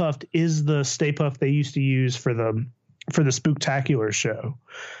Stay Puft is the Stay Puft they used to use for the Spooktacular show,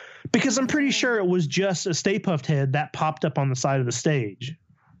 because I'm pretty sure it was just a Stay Puft head that popped up on the side of the stage.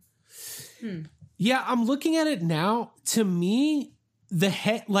 Yeah, I'm looking at it now. To me, the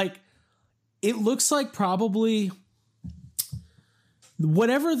head, like, it looks like probably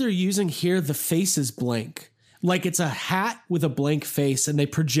whatever they're using here, the face is blank. Like it's a hat with a blank face and they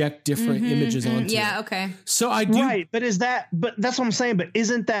project different images onto it. Yeah, okay. So I do. Right, but that's what I'm saying. But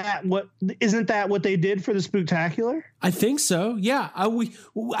isn't that what they did for the Spooktacular? I think so. Yeah.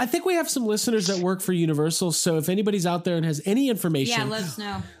 I think we have some listeners that work for Universal. So if anybody's out there and has any information. Yeah, let us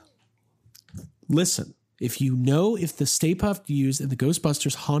know. Listen, if you know if the Stay Puft used in the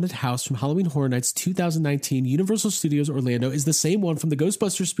Ghostbusters Haunted House from Halloween Horror Nights 2019 Universal Studios Orlando is the same one from the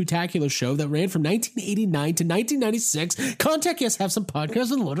Ghostbusters Spooktacular show that ran from 1989 to 1996, contact Yes Have Some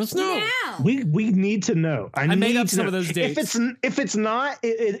Podcast and let us know. Yeah. We need to know. I made up some of those dates. If it's not,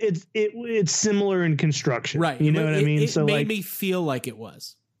 it's similar in construction. Right. You know what I mean? It made me feel like it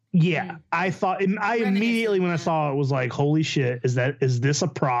was. Yeah, I thought I immediately when I saw it was like, holy shit, is this a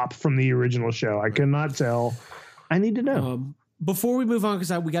prop from the original show? I could not tell. I need to know. Before we move on,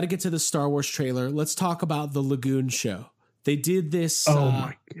 because we got to get to the Star Wars trailer, let's talk about the Lagoon show. They did this. Oh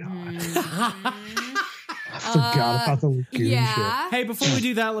my god. I forgot about the Lagoon show. Hey, before we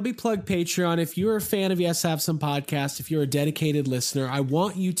do that, let me plug Patreon. If you're a fan of Yes Have Some Podcast, if you're a dedicated listener, I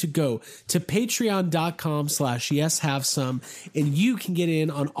want you to go to patreon.com/yeshavesome, and you can get in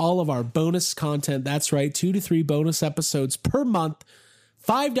on all of our bonus content. That's right, 2 to 3 bonus episodes per month.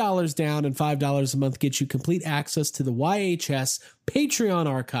 $5 down and $5 a month gets you complete access to the YHS Patreon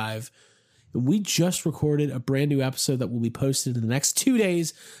archive. And we just recorded a brand new episode that will be posted in the next 2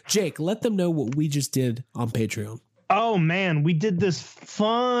 days. Jake, let them know what we just did on Patreon. Oh man, we did this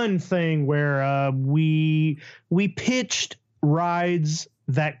fun thing where we pitched rides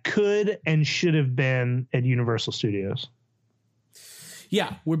that could and should have been at Universal Studios.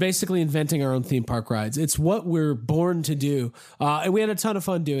 Yeah, we're basically inventing our own theme park rides. It's what we're born to do. And we had a ton of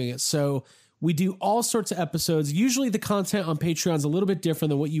fun doing it. So we do all sorts of episodes. Usually the content on Patreon is a little bit different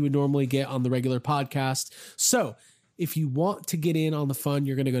than what you would normally get on the regular podcast. So if you want to get in on the fun,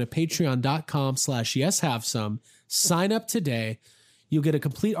 you're going to go to patreon.com/yeshavesome. Sign up today. You'll get a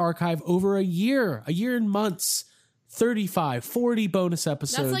complete archive over a year and months, 35, 40 bonus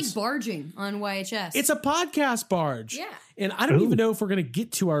episodes. That's like barging on YHS. It's a podcast barge. Yeah. And I don't even know if we're going to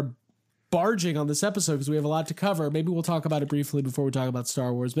get to our barging on this episode because we have a lot to cover. Maybe we'll talk about it briefly before we talk about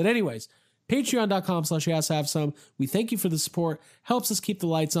Star Wars. But anyways, patreon.com/yeshavesome. We thank you for the support. Helps us keep the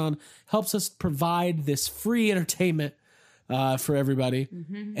lights on. Helps us provide this free entertainment for everybody.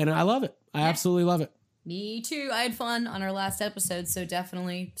 Mm-hmm. And I love it. I absolutely love it. Me too. I had fun on our last episode, so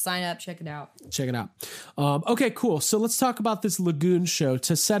definitely sign up, check it out. Okay, cool. So let's talk about this Lagoon show.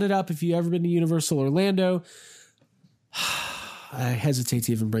 To set it up, if you've ever been to Universal Orlando, I hesitate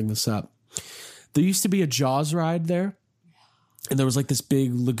to even bring this up. There used to be a Jaws ride there, and there was like this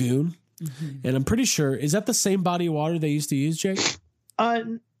big lagoon. Mm-hmm. And I'm pretty sure, is that the same body of water they used to use, Jake?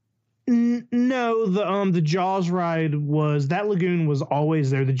 No, the Jaws ride was, that lagoon was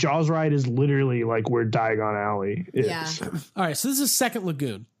always there. The Jaws ride is literally like where Diagon Alley is. Yeah. All right, so this is a second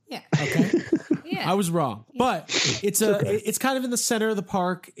lagoon. Yeah. Okay. Yeah. I was wrong, but it's kind of in the center of the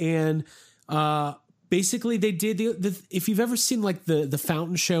park, and basically they did the if you've ever seen like the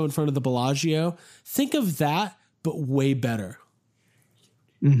fountain show in front of the Bellagio, think of that but way better.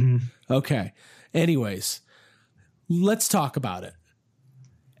 Mm-hmm. Okay. Anyways, let's talk about it.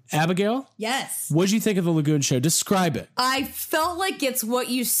 Abigail? Yes. What did you think of the Lagoon Show? Describe it. I felt like it's what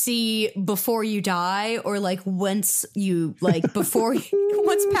you see before you die, or like once you before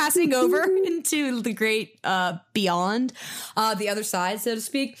once passing over into the great beyond, the other side, so to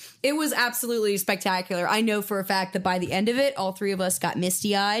speak. It was absolutely spectacular. I know for a fact that by the end of it, all three of us got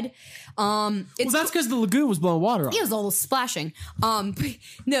misty-eyed. That's because the lagoon was blowing water off. It was all splashing.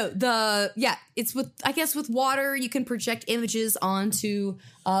 It's with water you can project images onto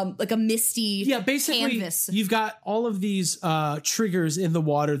like a misty canvas. You've got all of these triggers in the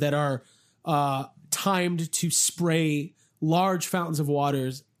water that are timed to spray large fountains of water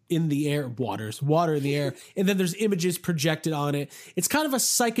in the air, and then there's images projected on it. It's kind of a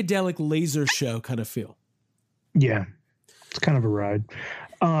psychedelic laser show kind of feel. Yeah, it's kind of a ride.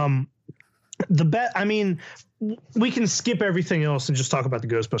 We can skip everything else and just talk about the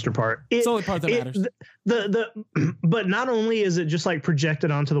Ghostbuster part. It's the only part that matters. But not only is it just like projected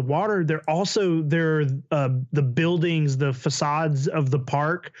onto the water, they're the buildings, the facades of the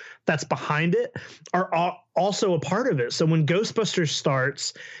park that's behind it are also a part of it. So when Ghostbusters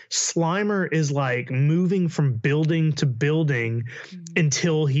starts, Slimer is like moving from building to building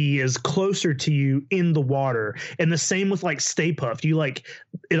until he is closer to you in the water. And the same with like Stay Puft.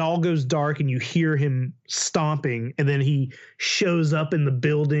 It all goes dark and you hear him stomping, and then he shows up in the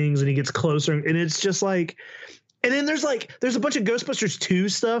buildings and he gets closer, and it's just like, and then there's a bunch of Ghostbusters 2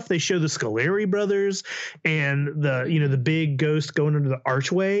 stuff. They show the Scoleri brothers and the big ghost going under the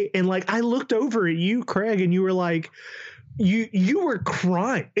archway. And like, I looked over at you, Craig, and you were like, you were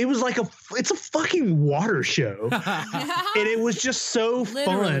crying. It was like it's a fucking water show. And it was just so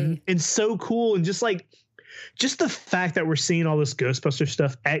fun and so cool. And just the fact that we're seeing all this Ghostbuster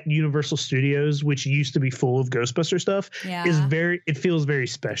stuff at Universal Studios, which used to be full of Ghostbuster stuff, it feels very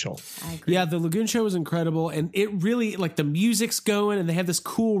special. Yeah, the Lagoon Show was incredible, and it really, like, the music's going, and they have this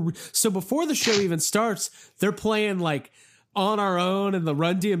cool. So before the show even starts, they're playing like On Our Own and the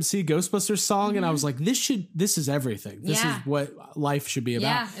Run DMC Ghostbusters song, and I was like, this is everything. This is what life should be about.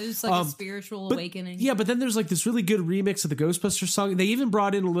 Yeah, it was like a spiritual awakening. Yeah, but then there's like this really good remix of the Ghostbusters song. They even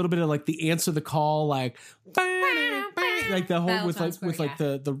brought in a little bit of like the Answer the Call, like the whole with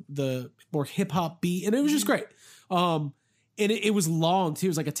the more hip hop beat, and it was just great. And it was long too. It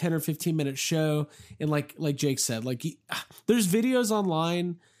was like a 10 or 15 minute show, and like Jake said, like there's videos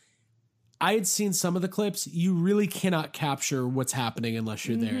online. I had seen some of the clips. You really cannot capture what's happening unless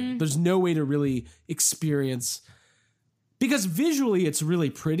you're there. There's no way to really experience, because visually it's really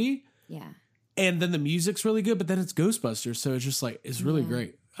pretty. Yeah. And then the music's really good, but then it's Ghostbusters. So it's just like, it's really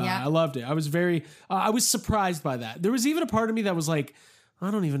great. I loved it. I was I was surprised by that. There was even a part of me that was like, I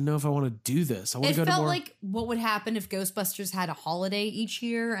don't even know if I want to do this. I want to go to more. It felt like what would happen if Ghostbusters had a holiday each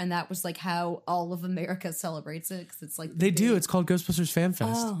year, and that was like how all of America celebrates it. Because it's like they do. It's called Ghostbusters Fan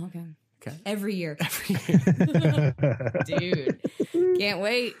Fest. Oh, okay. Okay. Every year. Dude. Can't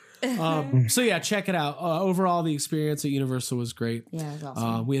wait. So yeah, check it out. Overall, the experience at Universal was great. Yeah, it was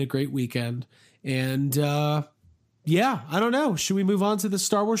awesome. We had a great weekend. And I don't know. Should we move on to the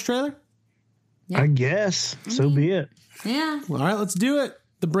Star Wars trailer? Yeah. I guess. So be it. Yeah. All right, let's do it.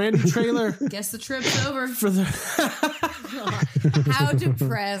 The brand new trailer. Guess the trip's over. For How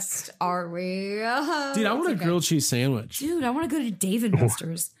depressed are we? Dude, I want a grilled cheese sandwich. Dude, I want to go to Dave &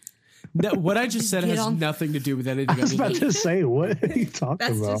 Buster's. No, what I just said has nothing to do with anything. I was about to say, what are you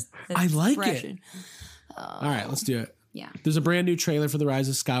talking about? I like it. All right, let's do it. Yeah. There's a brand new trailer for The Rise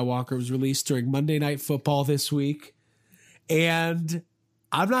of Skywalker. It was released during Monday Night Football this week. And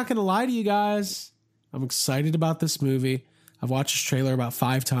I'm not going to lie to you guys. I'm excited about this movie. I've watched this trailer about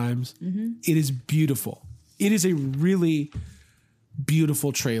 5 times. Mm-hmm. It is beautiful. It is a really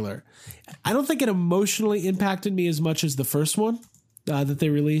beautiful trailer. I don't think it emotionally impacted me as much as the first one that they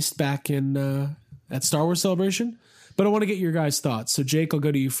released back in at Star Wars Celebration. But I want to get your guys' thoughts. So, Jake, I'll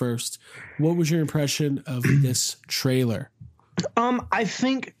go to you first. What was your impression of this trailer? I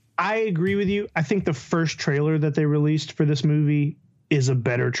think I agree with you. I think the first trailer that they released for this movie is a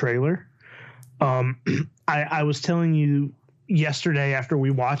better trailer. I was telling you yesterday after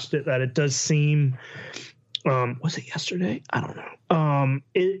we watched it that it does seem was it yesterday? I don't know.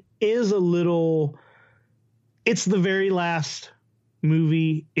 It is a little, it's the very last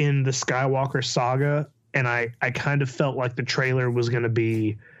movie in the Skywalker saga, and I kind of felt like the trailer was going to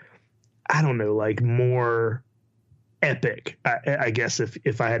be, I don't know, like more epic, I guess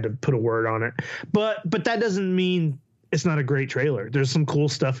if I had to put a word on it. But that doesn't mean it's not a great trailer. There's some cool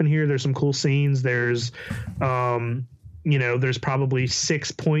stuff in here. There's some cool scenes. There's you know, there's probably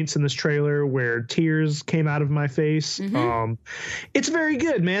 6 points in this trailer where tears came out of my face. It's very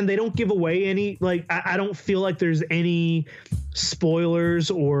good, man. They don't give away any, like, I don't feel like there's any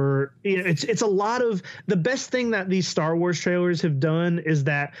spoilers or, you know, it's a lot of, the best thing that these Star Wars trailers have done is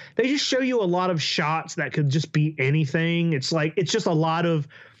that they just show you a lot of shots that could just be anything. It's like, it's just a lot of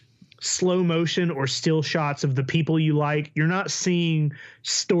slow motion or still shots of the people you like. You're not seeing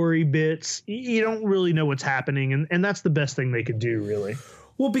story bits. You don't really know what's happening. And that's the best thing they could do, really.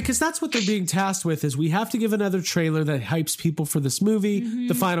 Well, because that's what they're being tasked with, is we have to give another trailer that hypes people for this movie,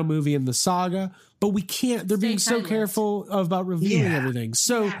 the final movie in the saga, but we can't. They're being so careful about revealing everything.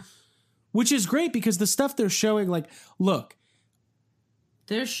 So, which is great, because the stuff they're showing, like, look,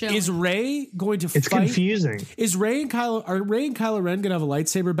 they're showing. Is Rey going to fight? It's confusing. Is Rey and Kylo Ren going to have a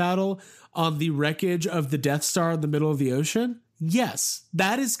lightsaber battle on the wreckage of the Death Star in the middle of the ocean? Yes,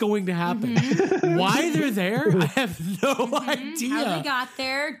 that is going to happen. Why they're there, I have no idea. How they got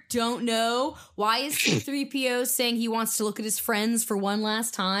there, don't know. Why is C-3PO saying he wants to look at his friends for one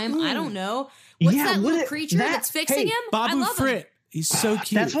last time? I don't know. What's that little creature that's fixing him? Babu I love Fritt. him. He's so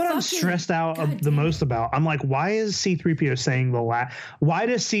cute. That's what I'm stressed out the most about. I'm like, why is C-3PO saying the last? Why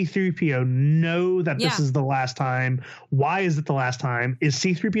does C-3PO know that this is the last time? Why is it the last time? Is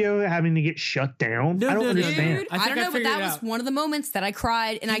C-3PO having to get shut down? I don't understand. Dude, I don't know, but that was one of the moments that I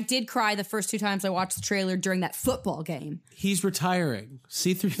cried, and I did cry the first 2 times I watched the trailer during that football game. He's retiring.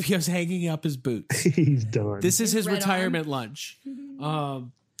 C-3PO's hanging up his boots. He's done. This is his retirement lunch.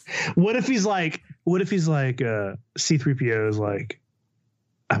 What if he's like C-3PO is like,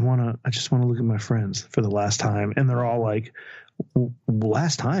 I just want to look at my friends for the last time. And they're all like,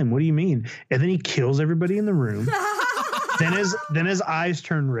 last time? What do you mean? And then he kills everybody in the room. Then his eyes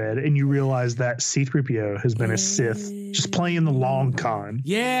turn red, and you realize that C-3PO has been a Sith, just playing the long con.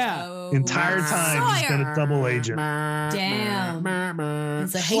 Yeah. Entire time he's been a double agent. Damn.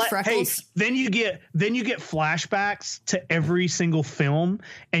 It's like, hey, Freckles. Hey, then you get flashbacks to every single film,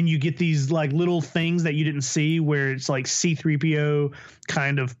 and you get these like little things that you didn't see, where it's like C-3PO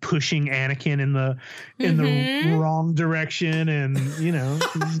kind of pushing Anakin in the wrong direction, and you know,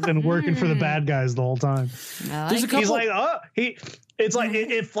 he's been working for the bad guys the whole time. He's like,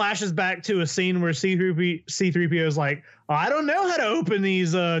 it flashes back to a scene where C-3PO is like, I don't know how to open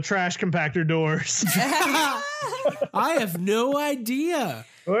these trash compactor doors. I have no idea.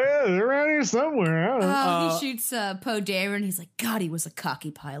 Well, they're around here somewhere. He shoots Poe Dameron. He's like, God, he was a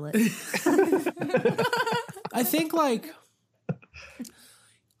cocky pilot. I think, like,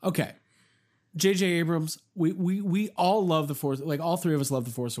 okay, J.J. Abrams, we all love The Force, like all three of us love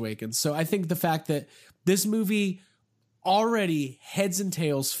The Force Awakens. So I think the fact that this movie already heads and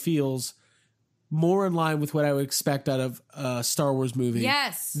tails feels more in line with what I would expect out of a Star Wars movie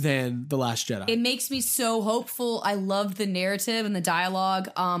than The Last Jedi. It makes me so hopeful. I loved the narrative and the dialogue,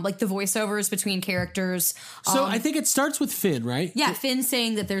 like the voiceovers between characters. So I think it starts with Finn, right? Yeah, Finn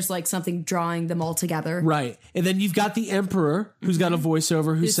saying that there's like something drawing them all together. Right. And then you've got the Emperor, who's got a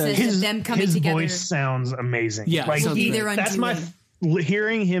voiceover who says them coming his together. voice sounds amazing. Yeah, like that's my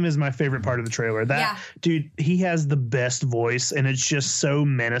hearing him is my favorite part of the trailer. Dude, he has the best voice, and it's just so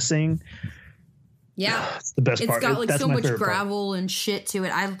menacing. Yeah, it's the best part. It's got like That's so my much favorite gravel part. and shit to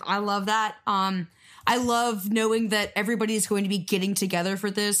it. I love that. I love knowing that everybody is going to be getting together for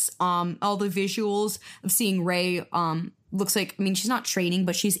this. All the visuals of seeing Rey looks like, I mean, she's not training,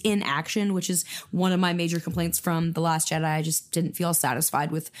 but she's in action, which is one of my major complaints from The Last Jedi. I just didn't feel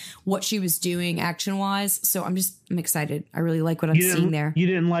satisfied with what she was doing action wise. So I'm excited. I really like what I'm seeing there. You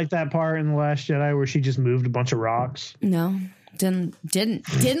didn't like that part in The Last Jedi where she just moved a bunch of rocks? No. Didn't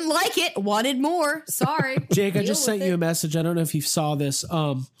like it. Wanted more. Sorry. Jake, I just sent you a message. I don't know if you saw this.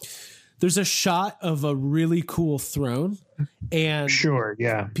 There's a shot of a really cool throne, and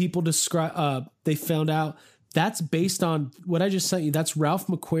people describe. They found out that's based on what I just sent you. That's Ralph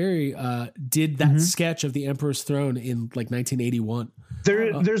McQuarrie did that sketch of the Emperor's throne in like 1981.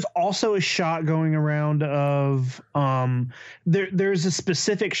 There's also a shot going around of there's a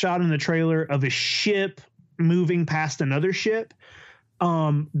specific shot in the trailer of a ship moving past another ship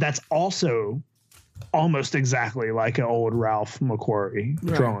that's also almost exactly like an old Ralph McQuarrie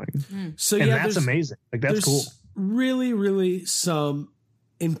drawing. So and that's amazing. Like that's cool. Really, really some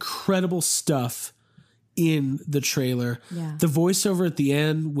incredible stuff in the trailer. Yeah. The voiceover at the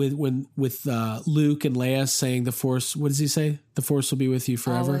end with Luke and Leia saying the Force, what does he say? The Force will be with you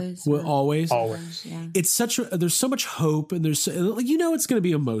forever. Always. Yeah. It's there's so much hope, and there's it's going to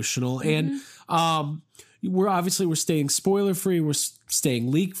be emotional, and we're staying spoiler free. We're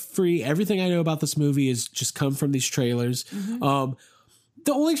staying leak free. Everything I know about this movie is just come from these trailers.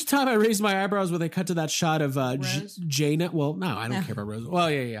 The only time I raised my eyebrows when they cut to that shot of Jaina. Well, no, I don't care about Rose. Well,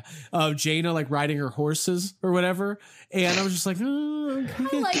 yeah. Jaina like riding her horses or whatever. And I was just like, I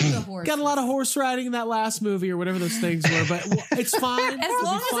like the horses. Got a lot of horse riding in that last movie or whatever those things were, but it's fine. As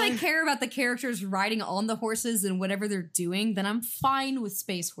long as I care about the characters riding on the horses and whatever they're doing, then I'm fine with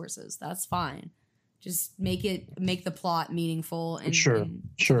space horses. That's fine. Just make the plot meaningful and sure.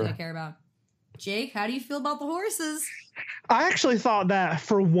 something I care about. Jake, how do you feel about the horses? I actually thought that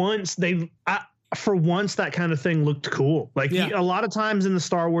for once that kind of thing looked cool. Like a lot of times in the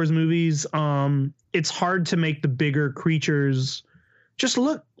Star Wars movies, it's hard to make the bigger creatures just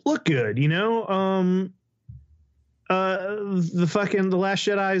look good, you know? The Last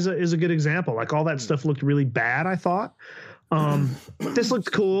Jedi is a good example. Like all that stuff looked really bad, I thought. This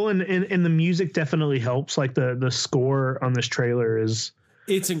looked cool and the music definitely helps. Like the score on this trailer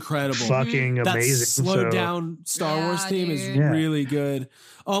it's incredible. Fucking amazing. That slowed down Star Wars theme is really good.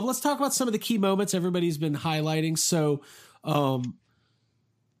 Let's talk about some of the key moments everybody's been highlighting. So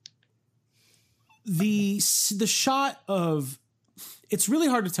the shot of, it's really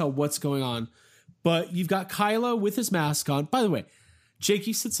hard to tell what's going on, but you've got Kylo with his mask on. By the way, Jake,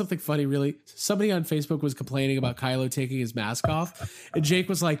 you said something funny, really. Somebody on Facebook was complaining about Kylo taking his mask off. And Jake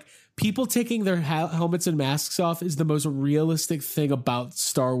was like, people taking their helmets and masks off is the most realistic thing about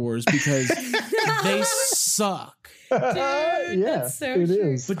Star Wars because they suck. Dude, that's so it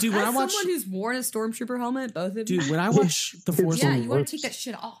true. is. But dude, when I watch someone who's worn a stormtrooper helmet, both of you. Dude, when I watch The Force you want to take that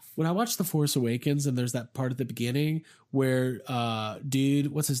shit off. When I watch The Force Awakens and there's that part at the beginning where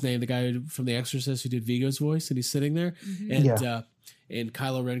what's his name? The guy from The Exorcist who did Viggo's voice, and he's sitting there and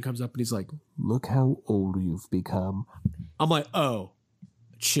Kylo Ren comes up and he's like, "Look how old you've become." I'm like, oh,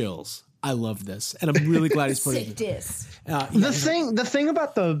 chills. I love this, and I'm really glad he's putting the thing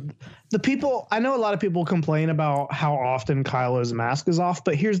about the people. I know a lot of people complain about how often Kylo's mask is off,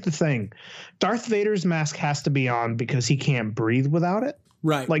 but here's the thing: Darth Vader's mask has to be on because he can't breathe without it.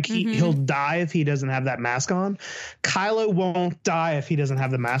 Right. Like he'll die if he doesn't have that mask on. Kylo won't die if he doesn't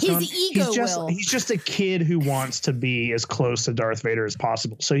have the mask on. He's just a kid who wants to be as close to Darth Vader as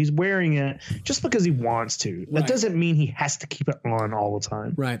possible. So he's wearing it just because he wants to. That doesn't mean he has to keep it on all the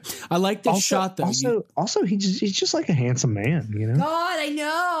time. Right. I like this shot though. Also he's just like a handsome man, you know? God, I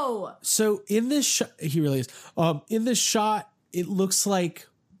know. So in this shot, he really is. In this shot, it looks like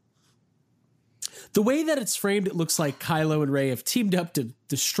the way that it's framed, it looks like Kylo and Rey have teamed up to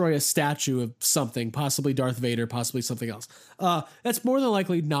destroy a statue of something, possibly Darth Vader, possibly something else. That's more than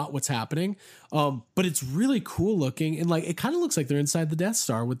likely not what's happening. But it's really cool looking. And like, it kind of looks like they're inside the Death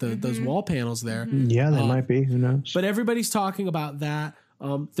Star with those wall panels there. Yeah, they might be. Who knows? But everybody's talking about that.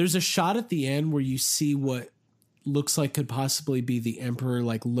 There's a shot at the end where you see what looks like could possibly be the Emperor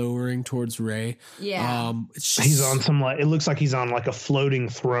like lowering towards Rey. Yeah. It's just, he's on some it looks like he's on like a floating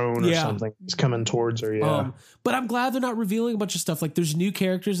throne or something. He's coming towards her. Yeah. But I'm glad they're not revealing a bunch of stuff. Like there's new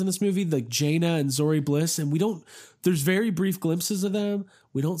characters in this movie, like Jaina and Zori Bliss, and there's very brief glimpses of them.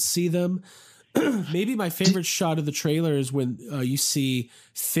 We don't see them. Maybe my favorite shot of the trailer is when you see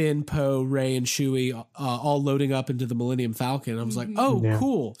Finn, Poe, Rey, and Chewie all loading up into the Millennium Falcon. I was like, oh,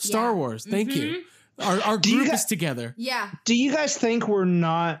 cool. Star Wars. Thank you. Our group is together. Yeah. Do you guys think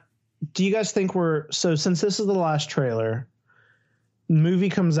so since this is the last trailer, the movie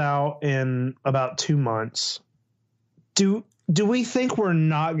comes out in about 2 months. Do we think we're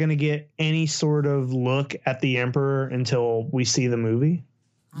not going to get any sort of look at the Emperor until we see the movie?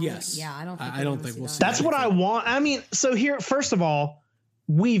 Yes. Yeah, I don't think we'll see. That's what I want. I mean, so here, first of all,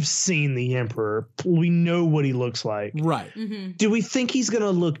 we've seen the Emperor. We know what he looks like. Right. Mm-hmm. Do we think he's going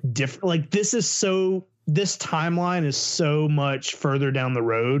to look different? Like this timeline is so much further down the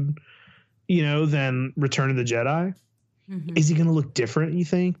road, you know, than Return of the Jedi. Mm-hmm. Is he going to look different, you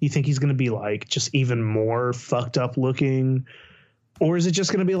think? You think he's going to be like just even more fucked up looking? Or is it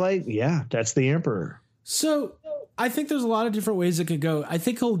just going to be like, yeah, that's the Emperor? So I think there's a lot of different ways it could go. I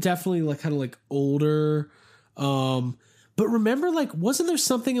think he'll definitely like kind of like older. But remember, like, wasn't there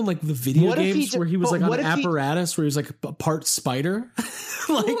something in like the video games where he was like on an apparatus where he was like a part spider?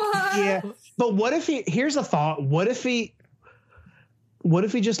 Yeah. But what if here's a thought. What if he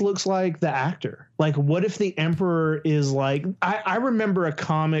just looks like the actor? Like, what if the Emperor is like, I remember a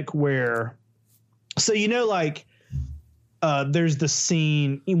comic where, so, you know, like, there's the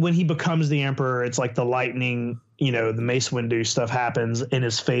scene when he becomes the Emperor, it's like the lightning, you know, the Mace Windu stuff happens and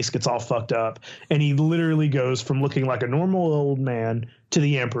his face gets all fucked up. And he literally goes from looking like a normal old man to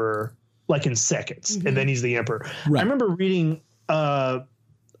the Emperor, like in seconds. Mm-hmm. And then he's the Emperor. Right. I remember reading a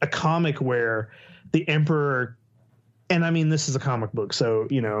comic where the Emperor and I mean, this is a comic book, so,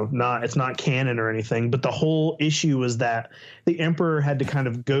 you know, it's not canon or anything, but the whole issue was that the Emperor had to kind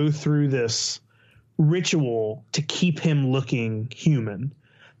of go through this ritual to keep him looking human,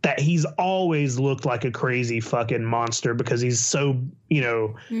 that he's always looked like a crazy fucking monster because he's so, you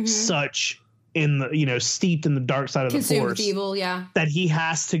know, such in the, you know, steeped in the dark side of the Force, evil, that he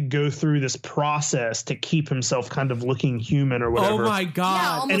has to go through this process to keep himself kind of looking human or whatever. Oh my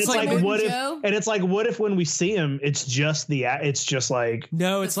God. And it's like, what if when we see him, it's just like,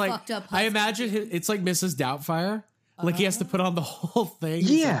 no, it's like, I imagine it's like Mrs. Doubtfire. Like he has to put on the whole thing.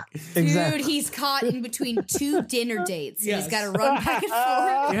 Yeah, exactly. Dude, he's caught in between 2 dinner dates. Yes. He's got to run back and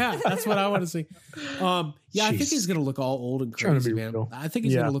forth. Yeah, that's what I want to see. Yeah, I think he's going to look all old and crazy, man. Real. I think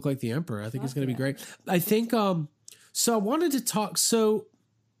he's going to look like the Emperor. I think he's going to be great. I think, so I wanted to talk, so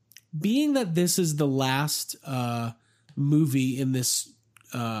being that this is the last movie in this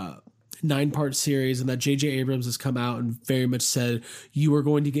 9-part series, and that J.J. Abrams has come out and very much said you are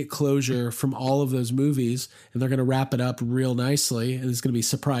going to get closure from all of those movies, and they're going to wrap it up real nicely, and it's going to be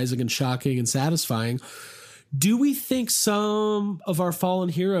surprising and shocking and satisfying. Do we think some of our fallen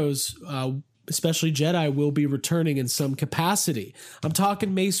heroes, especially Jedi, will be returning in some capacity? I'm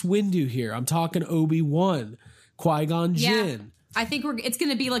talking Mace Windu here. I'm talking Obi-Wan, Qui-Gon Jinn. Yeah. I think it's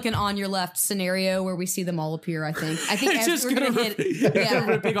going to be like an on your left scenario where we see them all appear. I think it's just we're going to hit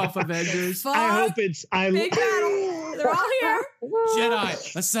ripping off Avengers. I hope it's big battle. They're all here.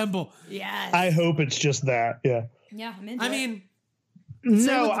 Jedi assemble. Yes. I hope it's just that. Yeah. Yeah. I mean,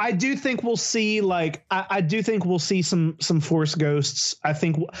 no, I do think we'll see I do think we'll see some Force ghosts. I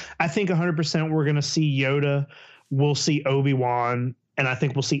think 100% we're going to see Yoda. We'll see Obi-Wan. And I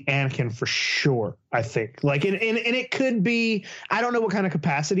think we'll see Anakin for sure. I think and it could be, I don't know what kind of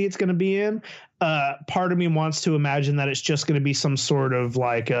capacity it's going to be in. Part of me wants to imagine that it's just going to be some sort of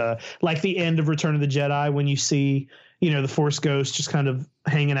like the end of Return of the Jedi, when you see, you know, the Force ghosts just kind of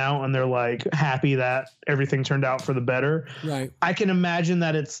hanging out and they're like happy that everything turned out for the better. Right. I can imagine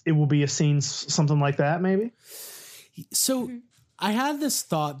that it will be a scene, something like that maybe. So I had this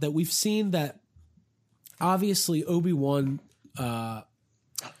thought that we've seen that obviously Obi-Wan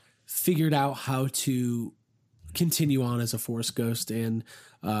figured out how to continue on as a Force ghost, and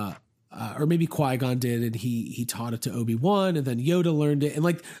or maybe Qui-Gon did, and he taught it to Obi-Wan, and then Yoda learned it, and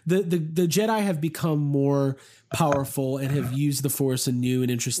like the Jedi have become more powerful and have used the Force in new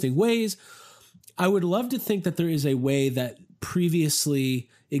and interesting ways. I would love to think that there is a way that previously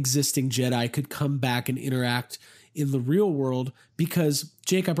existing Jedi could come back and interact in the real world, because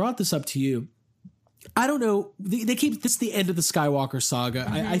Jake, I brought this up to you. I don't know. They keep this the end of the Skywalker saga.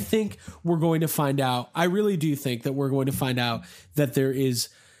 I think we're going to find out. I really do think that we're going to find out that there is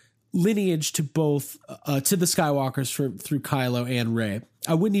lineage to both to the Skywalkers through Kylo and Rey.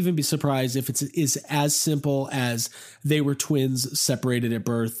 I wouldn't even be surprised if it's is as simple as they were twins separated at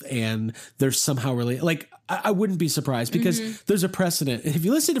birth and they're somehow related. Like I wouldn't be surprised, because there's a precedent. If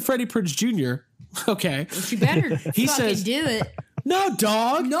you listen to Freddie Prinze Jr., okay, but you better he says do it. No,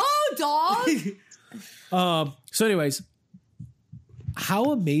 dog. No, dog. So anyways,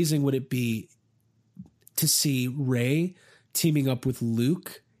 how amazing would it be to see Rey teaming up with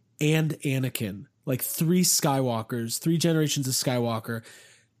Luke and Anakin, like 3 Skywalkers, 3 generations of Skywalker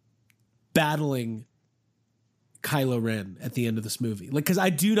battling Kylo Ren at the end of this movie? Like, because I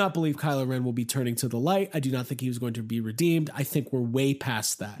do not believe Kylo Ren will be turning to the light. I do not think he was going to be redeemed. I think we're way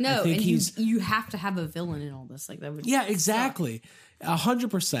past that. No, I think and you have to have a villain in all this. Like that would. Yeah, exactly.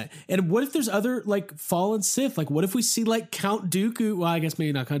 100%. And what if there's other like fallen Sith? Like, what if we see like Count Dooku? Well, I guess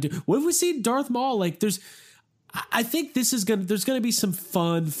maybe not Count Dooku. What if we see Darth Maul? Like, I think there's gonna be some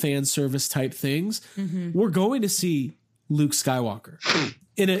fun fan service type things. We're going to see Luke Skywalker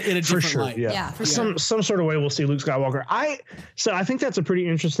in a different light. Yeah, for some sort of way we'll see Luke Skywalker. I think that's a pretty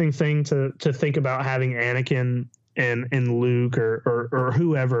interesting thing to think about, having Anakin and Luke or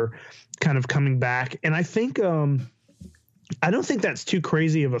whoever kind of coming back. And I think I don't think that's too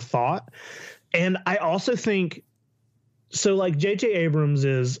crazy of a thought. And I also think, so like J.J. Abrams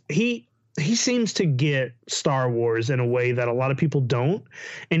he seems to get Star Wars in a way that a lot of people don't.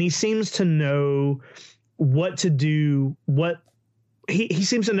 And he seems to know what to do, he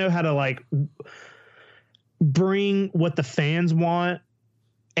seems to know how to like bring what the fans want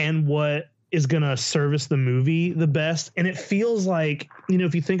and what is going to service the movie the best. And it feels like, you know,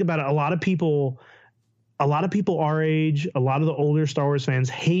 if you think about it, a lot of people our age, a lot of the older Star Wars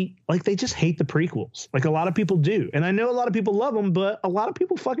fans they just hate the prequels. Like a lot of people do. And I know a lot of people love them, but a lot of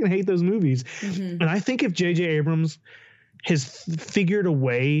people fucking hate those movies. And I think if J.J. Abrams has figured a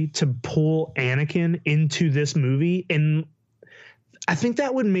way to pull Anakin into this movie, and I think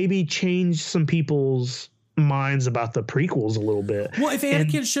that would maybe change some people's minds about the prequels a little bit. Well, if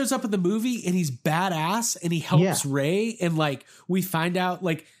Anakin shows up in the movie and he's badass and he helps Rey, and like we find out,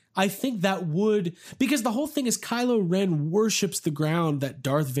 like I think that would, because the whole thing is Kylo Ren worships the ground that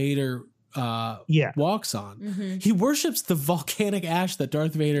Darth Vader walks on. Mm-hmm. He worships the volcanic ash that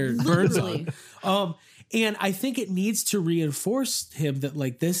Darth Vader burns on. And I think it needs to reinforce him that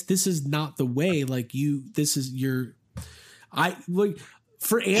like this is not the way. Like this is your.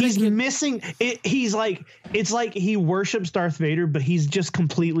 For Anakin, he's missing it. He's like, it's like he worships Darth Vader, but he's just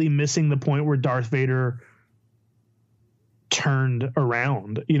completely missing the point where Darth Vader turned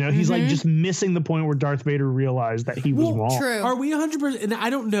around. You know, he's like just missing the point where Darth Vader realized that he was wrong. True. Are we 100%? And I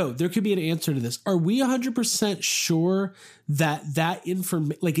don't know. There could be an answer to this. Are we 100% sure that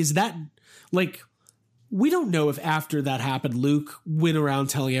information, like, is that like? We don't know if after that happened, Luke went around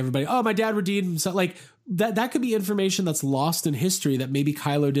telling everybody, "Oh, my dad redeemed himself." Like that could be information that's lost in history that maybe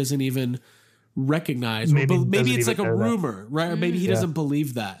Kylo doesn't even recognize. Maybe it's like a rumor, right? Or maybe he doesn't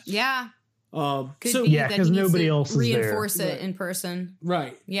believe that. Yeah. Could be because nobody else is reinforce it in person.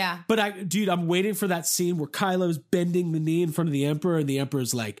 Right. Yeah. But I'm waiting for that scene where Kylo's bending the knee in front of the Emperor, and the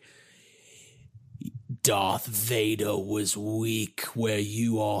Emperor's like, "Darth Vader was weak where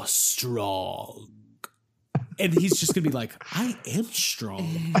you are strong." And he's just going to be like, "I am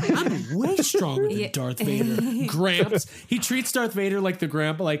strong. I'm way stronger than Darth Vader." Gramps. He treats Darth Vader like the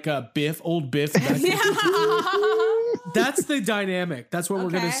grandpa, like Biff, old Biff. That's the dynamic. That's what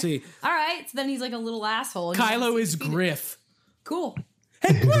we're going to see. All right. So then he's like a little asshole. Kylo is Griff. Cool.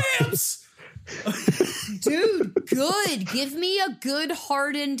 Hey, Gramps! Dude, good. Give me a good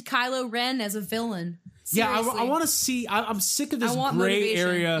hardened Kylo Ren as a villain. Seriously. Yeah, I want to see. I'm sick of this gray motivation.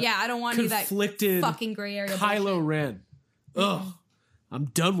 area. Yeah, I don't want any of that conflicted fucking gray area. Kylo bullshit. Ren. Ugh, I'm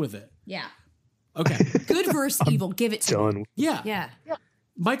done with it. Yeah. Okay. Good versus evil. Give it to me. Yeah. Yeah.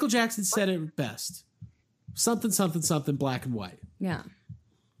 Michael Jackson said it best. Something, something, something, black and white. Yeah.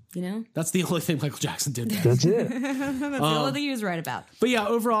 You know? That's the only thing Michael Jackson did. That's it. That's the only thing he was right about. But yeah,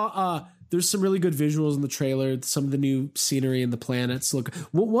 overall, there's some really good visuals in the trailer. Some of the new scenery and the planets look.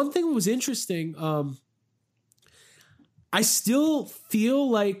 Well, one thing that was interesting. I still feel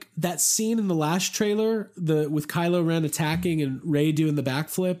like that scene in the last trailer, with Kylo Ren attacking and Rey doing the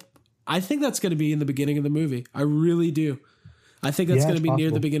backflip. I think that's going to be in the beginning of the movie. I really do. I think that's going to be near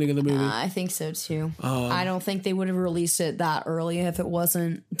the beginning of the movie. I think so too. I don't think they would have released it that early if it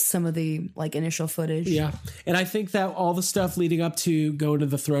wasn't some of the like initial footage. Yeah. And I think that all the stuff leading up to going to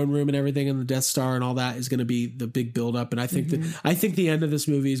the throne room and everything and the Death Star and all that is going to be the big buildup. And I think I think the end of this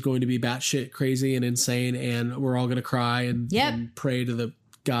movie is going to be batshit crazy and insane, and we're all going to cry and pray to the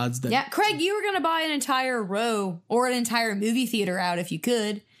gods that. Yeah, Craig, you were going to buy an entire row or an entire movie theater out if you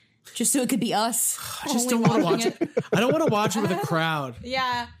could. Just so it could be us. I just don't want to watch it. I don't want to watch it with a crowd.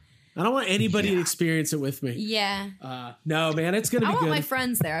 Yeah. I don't want anybody to experience it with me. Yeah. No, man, it's going to be good. I want my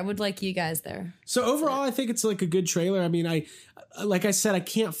friends there. I would like you guys there. So overall, I think it's like a good trailer. I mean, like I said, I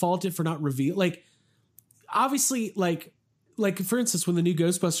can't fault it for not reveal. Like, obviously, like for instance, when the new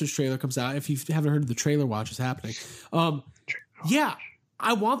Ghostbusters trailer comes out, if you haven't heard of the trailer watch is happening. Yeah.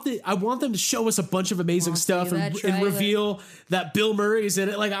 I want them to show us a bunch of amazing stuff and reveal that Bill Murray's in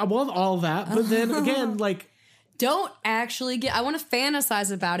it. Like, I want all that. But then again, like, don't actually I want to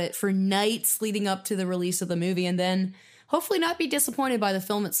fantasize about it for nights leading up to the release of the movie, and then hopefully not be disappointed by the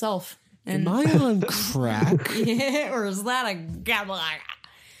film itself. And, am I on crack? Yeah, or is that a gabble?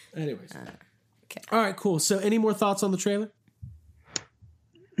 Anyways. Okay. All right, cool. So any more thoughts on the trailer?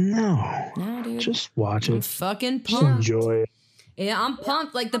 No, dude. Just watch it. I'm fucking pumped. Just enjoy it. Yeah, I'm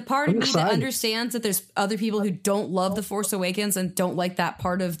pumped. Like, the part of me that understands that there's other people who don't love The Force Awakens and don't like that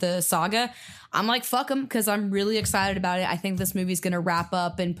part of the saga, I'm like, fuck them, because I'm really excited about it. I think this movie's going to wrap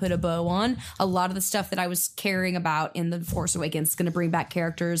up and put a bow on a lot of the stuff that I was caring about in The Force Awakens. It's going to bring back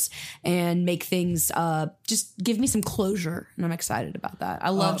characters and make things, just give me some closure, and I'm excited about that. I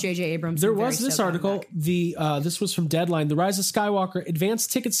love J.J. Abrams. There was this article, this was from Deadline, The Rise of Skywalker,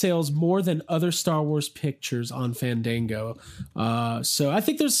 advanced ticket sales more than other Star Wars pictures on Fandango. So I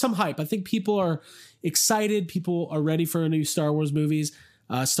think there's some hype. I think people are excited. People are ready for a new Star Wars movie.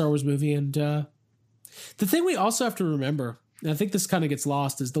 And the thing we also have to remember, and I think this kind of gets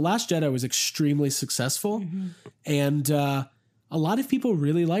lost, is The Last Jedi was extremely successful. And a lot of people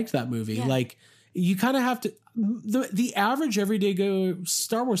really liked that movie. Yeah. Like, you kind of have to, the average everyday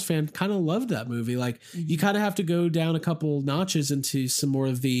Star Wars fan kind of loved that movie. Like, you kind of have to go down a couple notches into some more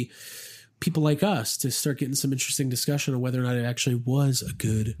of the people like us to start getting some interesting discussion on whether or not it actually was a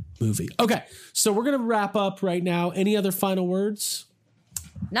good movie. Okay, so we're going to wrap up right now. Any other final words?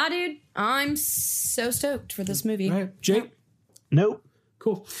 Nah, dude. I'm so stoked for this movie. All right. Jake? Nope.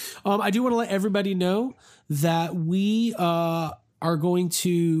 Cool. I do want to let everybody know that we are going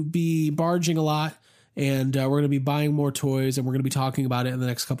to be barging a lot, and we're going to be buying more toys, and we're going to be talking about it in the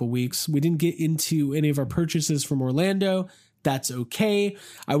next couple of weeks. We didn't get into any of our purchases from Orlando. That's okay.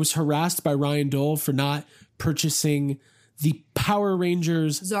 I was harassed by Ryan Dole for not purchasing the Power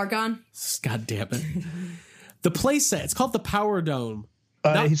Rangers Zargon. God damn it. The playset. It's called the Power Dome.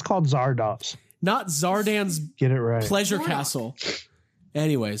 He's called Zardoz. Not Zardan's Get it right. Pleasure Castle.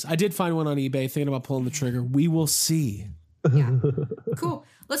 Anyways, I did find one on eBay, thinking about pulling the trigger. We will see. Yeah. Cool.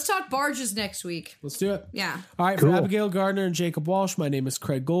 Let's talk barges next week. Let's do it. Yeah. All right, Cool. For Abigail Gardner and Jacob Walsh, my name is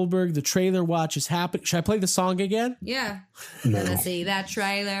Craig Goldberg. The trailer watch is happening. Should I play the song again? Yeah. Gotta see that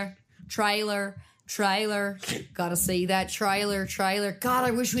trailer. Gotta see that trailer. God,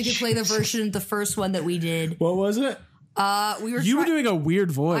 I wish we could play the version, the first one that we did. What was it? You were doing a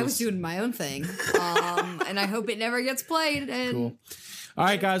weird voice. I was doing my own thing. And I hope it never gets played. And Cool. All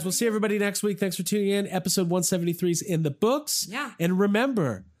right, guys, we'll see everybody next week. Thanks for tuning in. Episode 173 is in the books. Yeah. And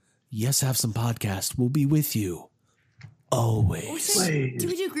remember, Yes Have Some Podcast will be with you always. do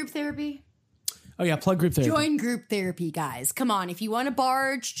we do group therapy? Oh, yeah, plug group therapy. Join group therapy, guys. Come on. If you want to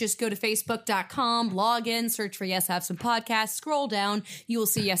barge, just go to facebook.com, log in, search for Yes Have Some Podcast, scroll down. You will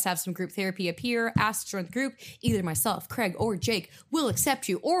see Yes Have Some Group Therapy appear. Ask to join the group. Either myself, Craig, or Jake will accept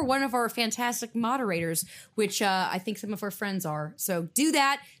you, or one of our fantastic moderators, which I think some of our friends are. So do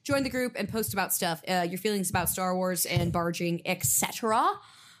that. Join the group and post about stuff, your feelings about Star Wars and barging, etc.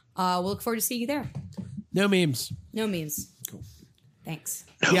 We'll look forward to seeing you there. No memes. No memes. Cool. Thanks.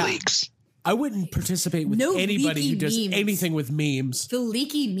 No leaks. I wouldn't participate with No anybody who leaky does memes. anything with memes. The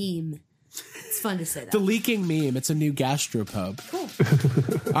leaky meme. It's fun to say that. The leaking meme. It's a new gastropub. Cool.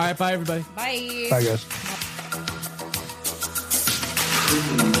 All right, bye, everybody. Bye. Bye, guys.